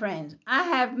have any friends. I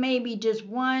have maybe just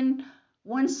one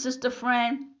sister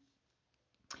friend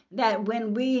that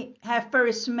when we have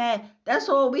first met, that's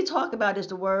all we talk about is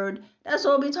the word. That's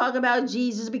all we talk about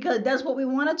Jesus because that's what we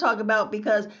want to talk about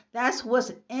because that's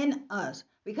what's in us.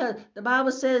 Because the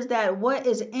Bible says that what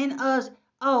is in us,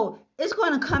 oh, it's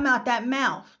going to come out that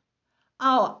mouth.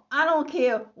 Oh, I don't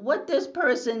care what this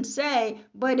person say,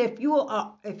 but if you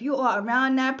are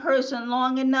around that person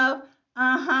long enough,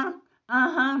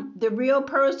 the real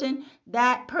person,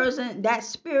 that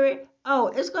spirit, oh,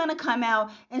 it's gonna come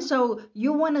out. And so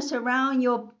you want to surround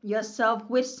yourself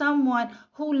with someone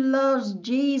who loves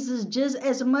Jesus just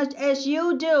as much as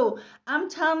you do.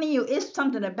 I'm telling you, it's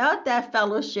something about that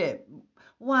fellowship.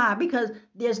 Why? Because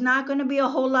there's not going to be a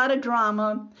whole lot of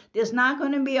drama. There's not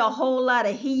going to be a whole lot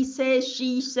of he said,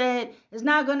 she said. There's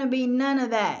not going to be none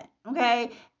of that. Okay?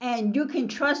 And you can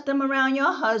trust them around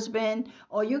your husband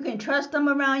or you can trust them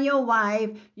around your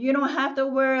wife. You don't have to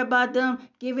worry about them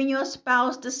giving your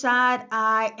spouse the side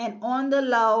eye and on the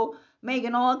low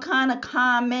making all kind of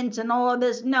comments and all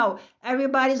this. No,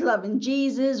 everybody's loving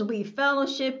Jesus. We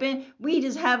fellowshipping. We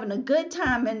just having a good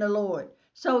time in the Lord.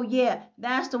 So yeah,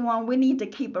 that's the one we need to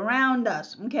keep around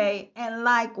us, okay? And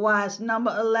likewise,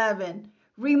 number 11,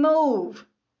 remove.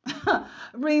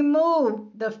 Remove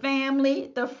the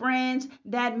family, the friends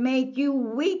that make you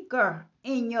weaker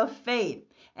in your faith.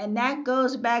 And that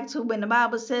goes back to when the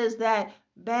Bible says that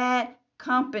bad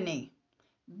company.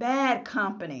 Bad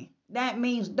company. That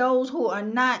means those who are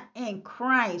not in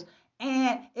Christ.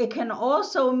 And it can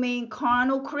also mean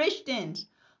carnal Christians.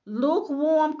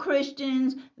 Lukewarm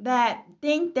Christians that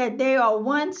think that they are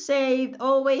once saved,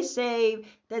 always saved,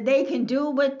 that they can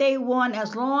do what they want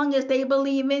as long as they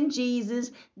believe in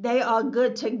Jesus, they are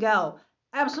good to go.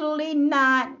 Absolutely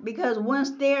not, because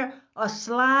once they're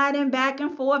sliding back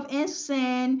and forth in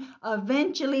sin,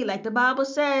 eventually, like the Bible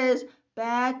says,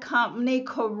 bad company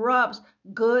corrupts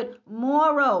good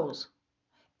morals.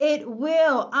 It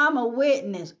will. I'm a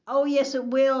witness. Oh, yes, it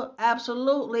will.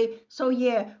 Absolutely. So,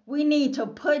 yeah, we need to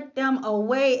put them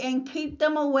away and keep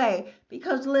them away.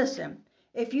 Because, listen,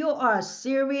 if you are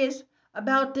serious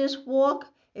about this walk,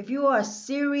 if you are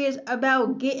serious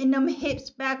about getting them hips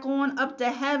back on up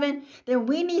to heaven, then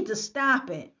we need to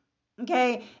stop it.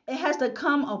 Okay? It has to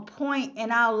come a point in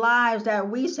our lives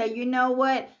that we say, you know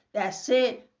what? That's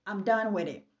it. I'm done with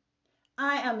it.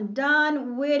 I am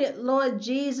done with it, Lord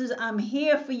Jesus. I'm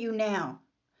here for you now.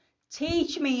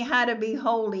 Teach me how to be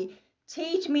holy.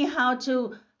 Teach me how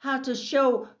to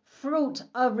show fruit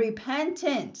of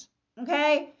repentance.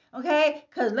 Okay? Okay?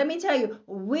 Because let me tell you,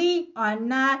 we are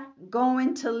not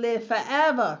going to live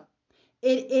forever.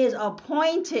 It is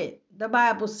appointed, the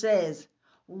Bible says,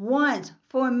 once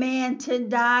for man to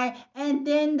die and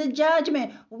then the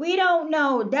judgment. We don't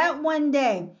know that one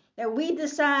day that we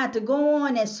decide to go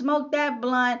on and smoke that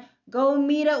blunt, go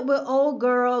meet up with old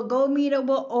girl, go meet up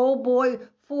with old boy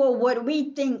for what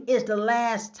we think is the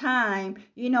last time,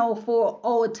 for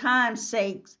old time's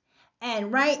sakes.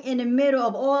 And right in the middle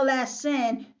of all that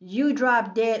sin, you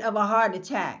drop dead of a heart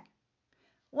attack.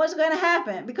 What's going to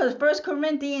happen? Because 1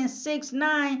 Corinthians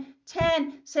 6:9-10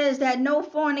 says that no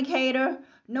fornicator,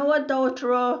 no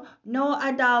adulterer, no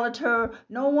idolater,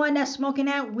 no one that's smoking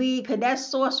that weed, because that's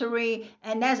sorcery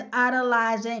and that's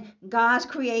idolizing God's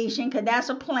creation, because that's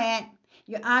a plant.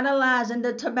 You're idolizing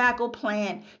the tobacco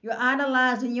plant. You're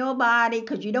idolizing your body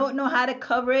because you don't know how to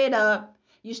cover it up.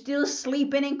 You're still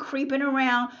sleeping and creeping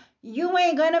around. You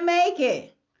ain't going to make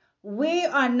it. We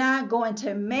are not going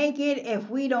to make it if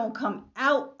we don't come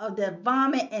out of the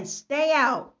vomit and stay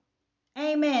out.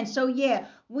 Amen. So yeah,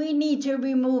 we need to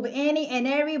remove any and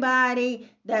everybody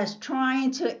that's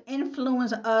trying to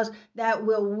influence us that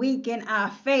will weaken our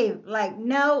faith. Like,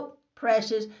 no,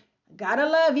 precious, gotta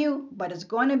love you, but it's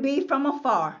going to be from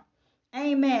afar.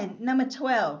 Amen. Number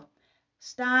 12,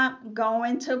 stop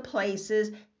going to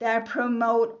places that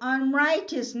promote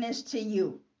unrighteousness to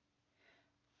you.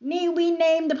 Need we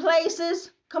name the places?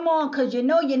 Come on, because you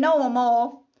know them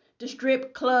all. The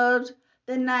strip clubs,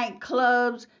 the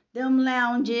nightclubs, them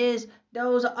lounges,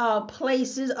 those are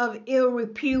places of ill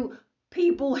repute,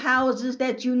 people houses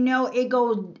that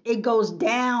it goes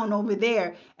down over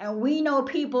there. And we know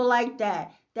people like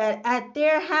that at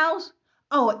their house,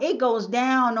 oh, it goes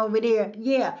down over there.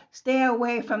 Yeah, stay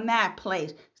away from that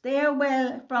place. Stay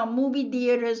away from movie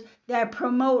theaters that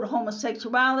promote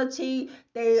homosexuality.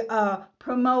 They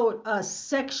promote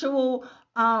sexual,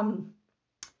 I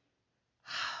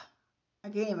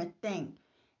can't even think.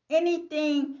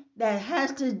 Anything that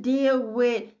has to deal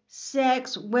with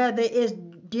sex, whether it's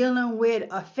dealing with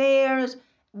affairs,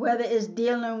 whether it's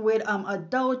dealing with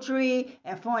adultery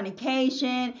and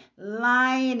fornication,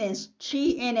 lying and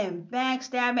cheating and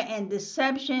backstabbing and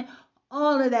deception,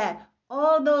 all of that,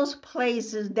 all those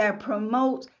places that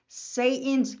promote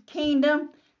Satan's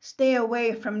kingdom, stay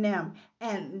away from them.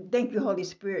 And thank you, Holy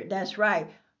Spirit. That's right.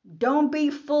 Don't be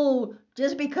fooled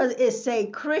just because it say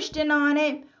Christian on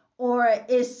it, or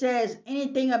it says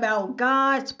anything about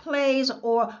God's place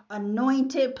or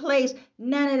anointed place.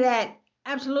 None of that.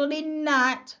 Absolutely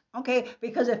not. Okay?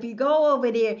 Because if you go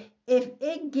over there, if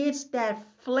it gets that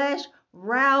flesh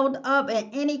riled up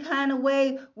in any kind of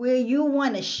way where you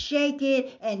want to shake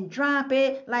it and drop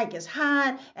it like it's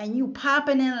hot and you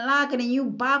popping and locking and you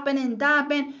bopping and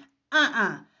dopping,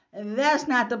 that's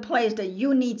not the place that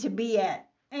you need to be at.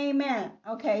 Amen.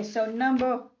 Okay, so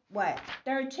number what?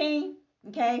 13.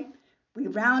 Okay, we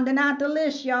rounding out the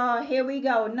list, y'all. Here we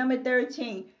go. Number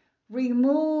 13.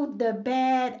 Remove the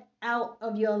bad out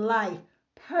of your life.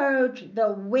 Purge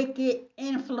the wicked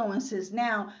influences.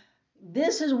 Now,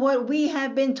 this is what we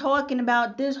have been talking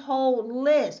about this whole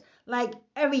list. Like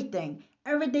everything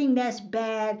that's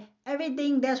bad,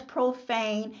 everything that's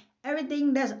profane,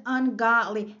 everything that's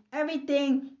ungodly,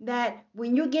 everything that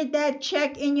when you get that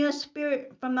check in your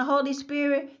spirit from the Holy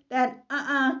Spirit that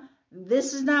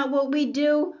this is not what we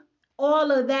do,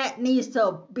 all of that needs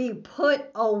to be put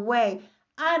away.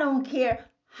 I don't care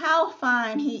how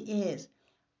fine he is.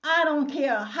 I don't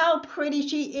care how pretty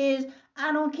she is.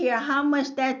 I don't care how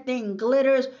much that thing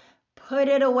glitters. Put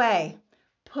it away.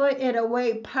 Put it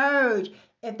away. Purge.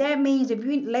 If that means, if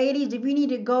you ladies, if you need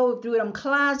to go through them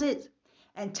closets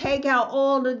and take out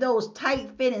all of those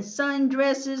tight fitting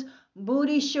sundresses,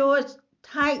 booty shorts,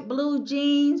 tight blue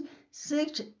jeans,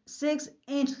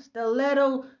 6-inch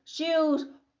stiletto shoes,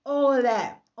 all of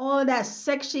that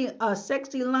sexy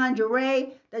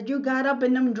lingerie that you got up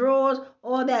in them drawers,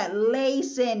 all that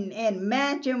lace and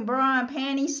matching bra and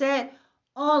panty set,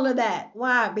 all of that.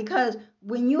 Why? Because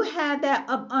when you have that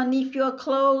up underneath your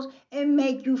clothes, it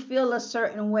make you feel a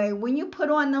certain way. When you put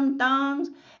on them thongs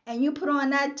and you put on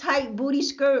that tight booty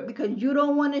skirt because you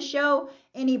don't want to show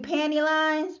any panty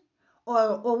lines,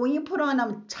 or when you put on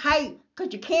them tight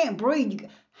because you can't breathe.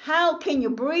 How can you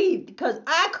breathe? Because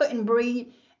I couldn't breathe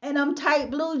in them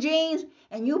tight blue jeans,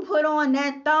 and you put on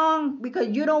that thong because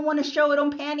you don't want to show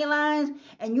them panty lines,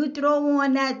 and you throw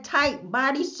on that tight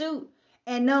bodysuit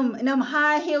and them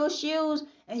high heel shoes,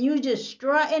 and you just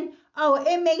strutting. Oh,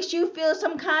 it makes you feel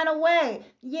some kind of way.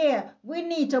 Yeah, we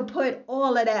need to put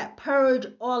all of that, purge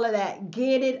all of that,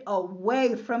 get it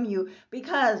away from you,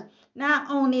 because not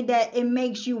only that it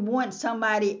makes you want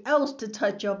somebody else to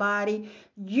touch your body,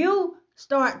 you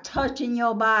start touching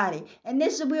your body. And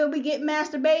this is where we get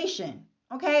masturbation.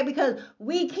 Okay? Because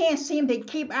we can't seem to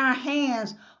keep our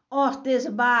hands off this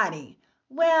body.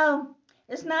 Well,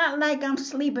 it's not like I'm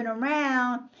sleeping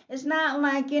around. It's not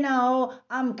like,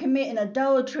 I'm committing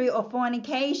adultery or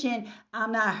fornication.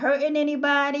 I'm not hurting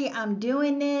anybody. I'm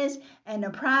doing this in the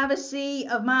privacy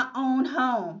of my own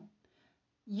home.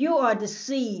 You are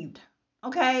deceived.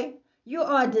 Okay? You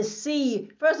are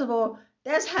deceived. First of all,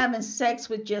 that's having sex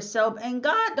with yourself. And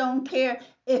God don't care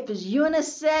if it's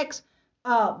unisex,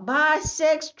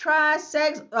 bisex,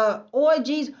 trisex,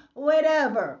 orgies,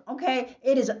 whatever. Okay?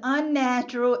 It is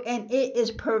unnatural and it is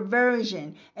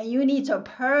perversion. And you need to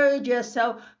purge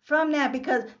yourself from that,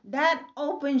 because that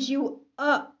opens you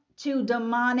up to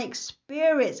demonic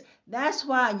spirits. That's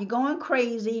why you're going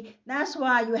crazy. That's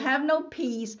why you have no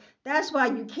peace. That's why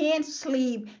you can't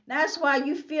sleep. That's why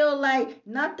you feel like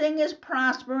nothing is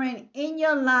prospering in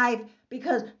your life,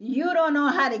 because you don't know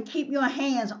how to keep your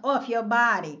hands off your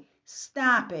body.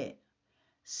 Stop it.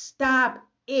 Stop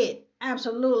it.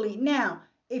 Absolutely. Now,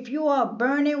 if you are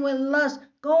burning with lust,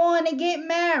 go on and get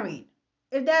married,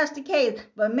 if that's the case.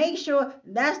 But make sure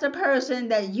that's the person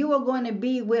that you are going to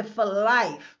be with for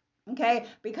life. Okay?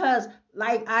 Because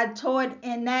like I taught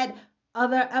in that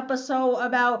other episode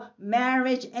about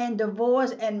marriage and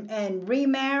divorce and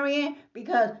remarrying,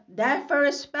 because that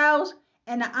first spouse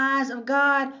in the eyes of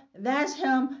God, that's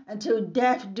him until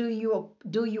death do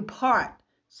you part.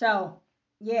 So,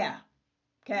 yeah.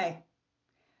 Okay.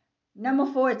 Number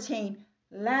 14,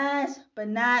 last but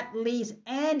not least,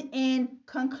 and in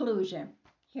conclusion,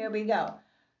 here we go.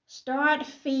 Start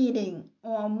feeding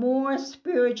on more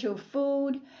spiritual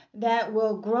food that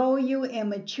will grow you in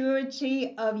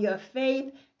maturity of your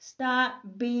faith. Stop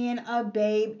being a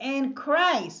babe in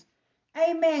Christ.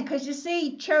 Amen. Because you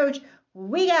see, church,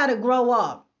 we got to grow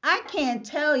up. I can't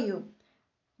tell you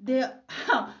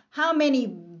how many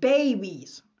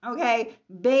babies, okay,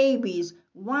 babies,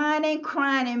 whining,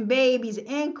 crying babies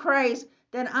in Christ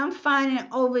that I'm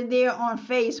finding over there on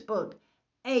Facebook,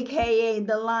 aka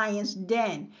the Lion's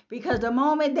Den. Because the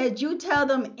moment that you tell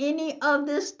them any of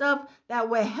this stuff that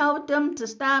will help them to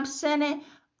stop sinning,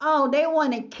 oh, they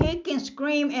want to kick and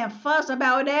scream and fuss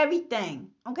about everything,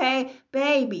 okay,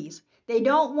 babies. They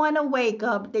don't want to wake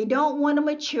up. They don't want to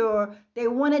mature. They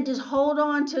want to just hold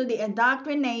on to the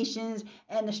indoctrinations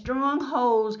and the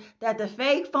strongholds that the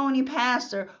fake phony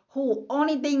pastor, who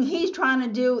only thing he's trying to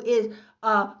do is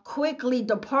quickly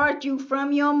depart you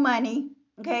from your money,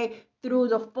 okay, through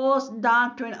the false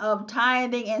doctrine of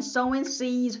tithing and sowing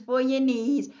seeds for your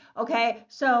needs, okay?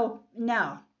 So,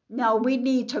 no, we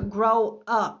need to grow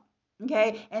up.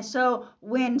 Okay, and so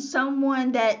when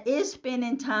someone that is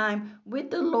spending time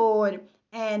with the Lord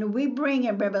and we bring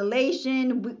in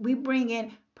revelation, we bring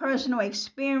in personal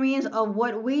experience of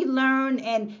what we learned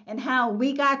and how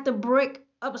we got the brick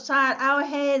upside our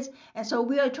heads. And so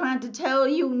we are trying to tell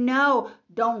you, no,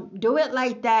 don't do it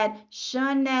like that.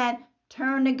 Shun that.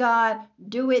 Turn to God.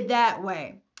 Do it that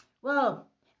way. Well,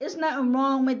 it's nothing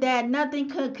wrong with that. Nothing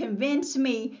could convince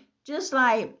me. Just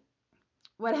like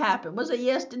what happened? Was it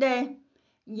yesterday?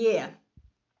 Yeah.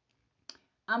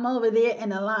 I'm over there in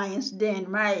the Lion's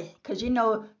Den, right? Because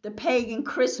the pagan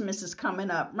Christmas is coming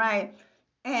up, right?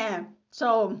 And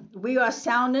so we are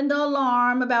sounding the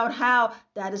alarm about how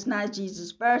that is not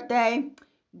Jesus' birthday.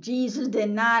 Jesus did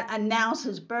not announce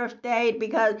his birthday,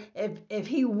 because if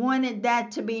he wanted that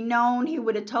to be known, he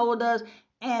would have told us.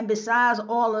 And besides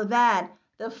all of that,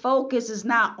 the focus is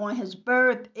not on his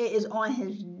birth, it is on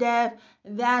his death.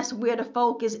 That's where the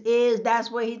focus is.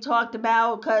 That's what he talked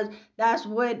about, because that's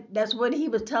what he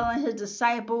was telling his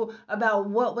disciple about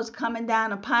what was coming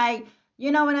down the pike.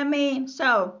 You know what I mean?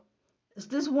 So it's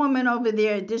this woman over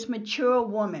there, this mature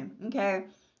woman, okay?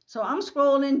 So I'm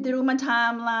scrolling through my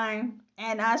timeline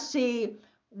and I see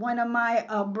one of my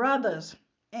brothers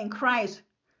in Christ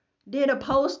did a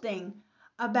posting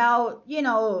about,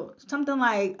 something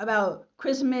like about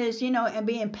Christmas, and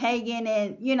being pagan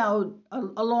and,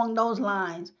 along those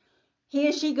lines.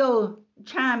 Here she go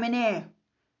chiming in.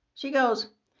 She goes,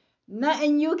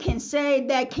 nothing you can say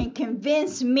that can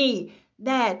convince me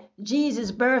that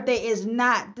Jesus' birthday is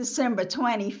not December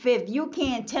 25th. You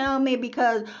can't tell me,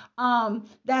 because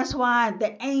that's why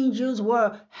the angels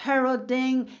were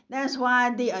heralding. That's why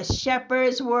the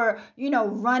shepherds were,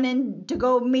 running to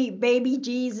go meet baby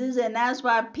Jesus. And that's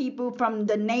why people from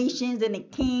the nations and the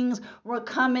kings were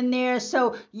coming there.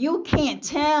 So you can't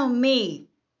tell me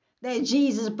that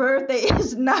Jesus' birthday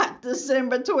is not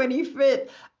December 25th.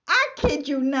 I kid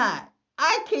you not.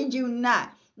 I kid you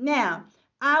not. Now,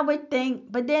 I would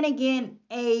think, but then again,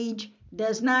 age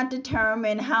does not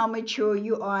determine how mature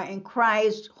you are in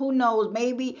Christ. Who knows?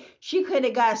 Maybe she could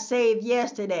have got saved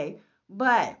yesterday.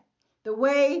 But the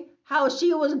way how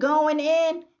she was going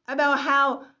in about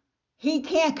how he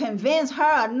can't convince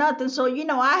her or nothing. So,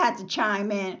 I had to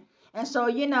chime in. And so,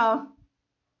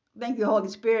 thank you, Holy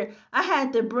Spirit, I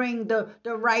had to bring the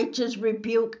righteous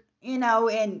rebuke,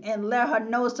 and let her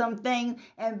know some things.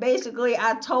 And basically,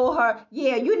 I told her,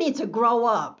 yeah, you need to grow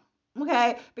up,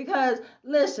 okay? Because,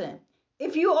 listen,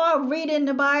 if you are reading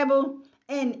the Bible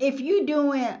and if you're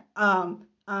doing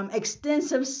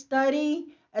extensive study,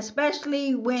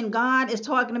 especially when God is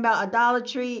talking about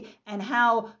idolatry and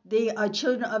how the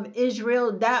children of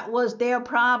Israel, that was their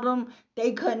problem.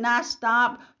 They could not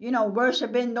stop,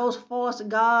 worshiping those false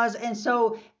gods. And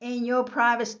so in your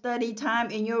private study time,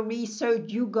 in your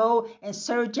research, you go and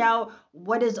search out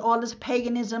what is all this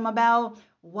paganism about.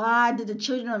 Why did the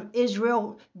children of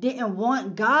Israel didn't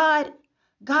want God?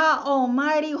 God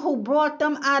Almighty, who brought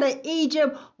them out of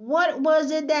Egypt. What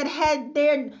was it that had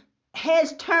their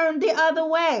heads turned the other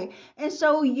way? And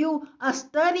so you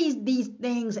studies these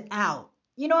things out.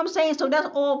 You know what I'm saying? So that's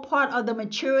all part of the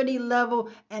maturity level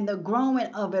and the growing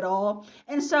of it all.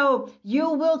 And so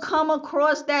you will come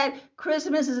across that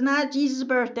Christmas is not Jesus'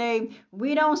 birthday.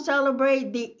 We don't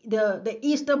celebrate the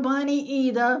Easter bunny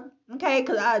either. Okay,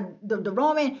 because the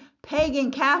Roman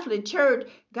pagan Catholic Church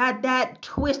got that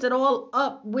twisted all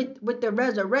up with the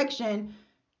resurrection.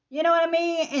 You know what I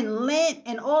mean? And Lent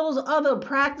and all those other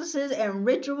practices and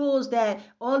rituals that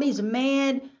all these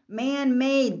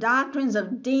man-made doctrines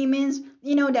of demons,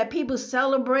 that people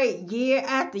celebrate year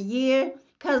after year.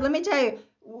 Because let me tell you,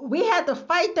 we had to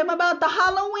fight them about the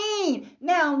Halloween.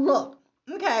 Now look,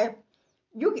 okay,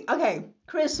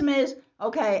 Christmas,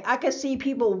 Okay, I could see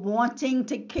people wanting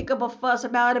to kick up a fuss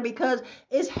about it because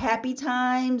it's happy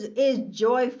times, it's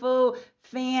joyful,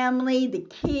 family, the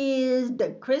kids,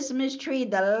 the Christmas tree,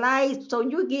 the lights. So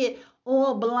you get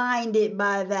all blinded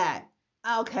by that.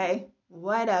 Okay,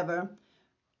 whatever.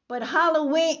 But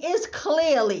Halloween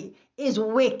is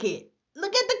wicked.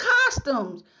 Look at the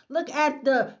costumes. Look at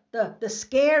the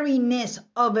scariness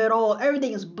of it all.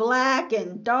 Everything is black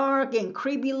and dark and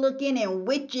creepy looking and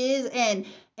witches and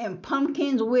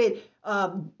pumpkins with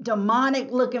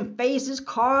demonic looking faces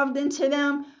carved into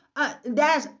them.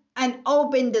 That's an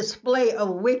open display of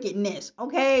wickedness,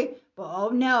 okay? But oh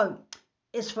no,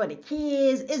 it's for the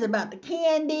kids. It's about the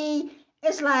candy.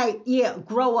 It's like, yeah,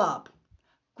 grow up.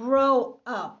 Grow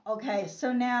up. Okay,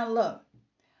 so now look,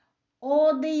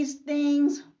 all these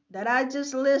things that I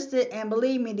just listed, and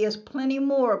believe me, there's plenty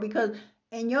more because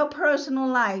in your personal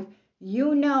life,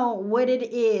 you know what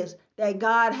it is that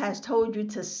God has told you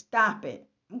to stop it.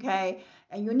 Okay,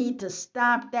 and you need to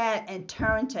stop that and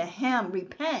turn to Him,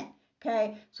 repent.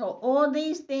 Okay, so all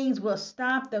these things will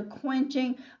stop the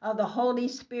quenching of the Holy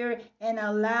Spirit and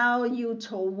allow you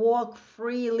to walk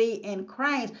freely in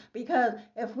Christ. Because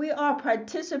if we are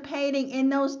participating in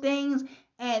those things,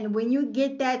 and when you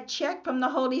get that check from the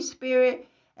Holy Spirit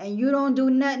and you don't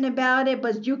do nothing about it,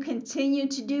 but you continue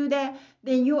to do that,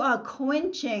 then you are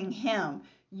quenching Him.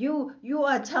 You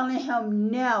are telling Him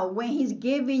no when He's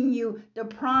giving you the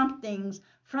promptings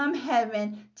from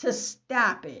heaven to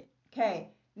stop it. Okay.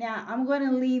 Now, I'm going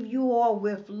to leave you all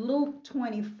with Luke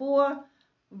 24,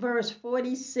 verse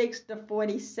 46 to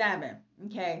 47.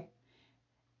 Okay.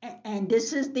 And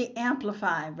this is the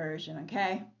Amplified version.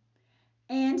 Okay.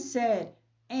 And said,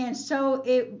 and so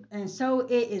it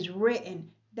is written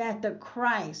that the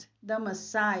Christ, the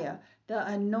Messiah, the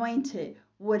anointed,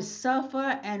 would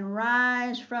suffer and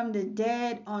rise from the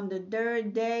dead on the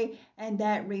third day, and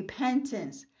that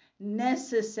repentance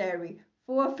necessary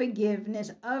for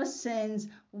forgiveness of sins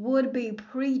would be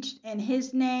preached in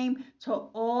His name to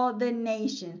all the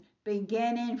nations,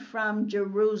 beginning from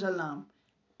Jerusalem.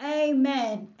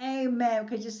 Amen. Amen.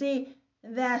 Because you see,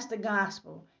 that's the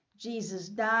gospel. Jesus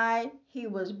died, He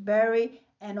was buried,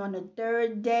 and on the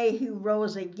third day He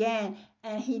rose again,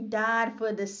 and He died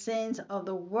for the sins of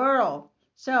the world.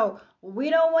 So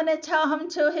we don't want to tell Him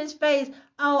to His face,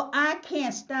 oh, I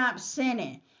can't stop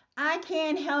sinning. I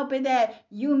can't help it that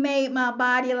you made my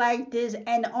body like this,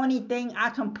 and the only thing I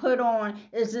can put on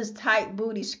is this tight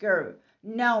booty skirt,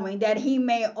 knowing that He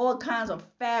made all kinds of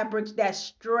fabrics that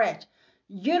stretch.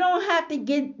 You don't have to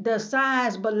get the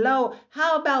size below.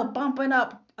 How about bumping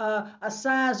up a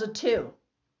size or two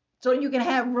so you can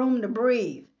have room to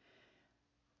breathe?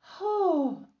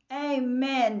 Oh,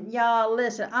 amen. Y'all,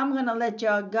 listen, I'm going to let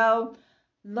y'all go.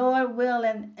 Lord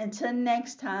willing, until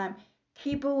next time,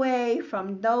 keep away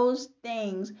from those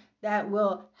things that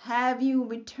will have you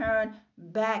return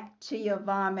back to your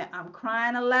vomit. I'm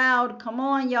crying aloud. Come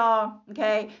on, y'all.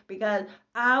 Okay? Because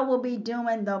I will be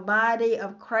doing the body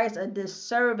of Christ a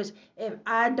disservice if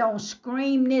I don't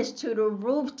scream this to the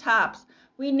rooftops.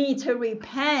 We need to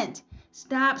repent,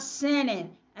 stop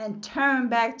sinning, and turn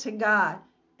back to God.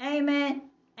 Amen.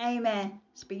 Amen.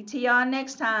 Speak to y'all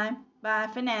next time. Bye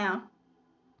for now.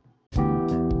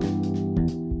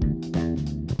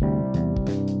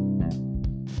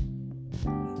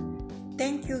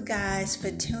 Thank you guys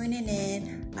for tuning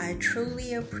in. I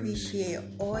truly appreciate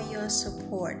all your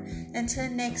support. Until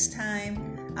next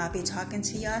time, I'll be talking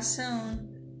to y'all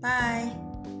soon. Bye.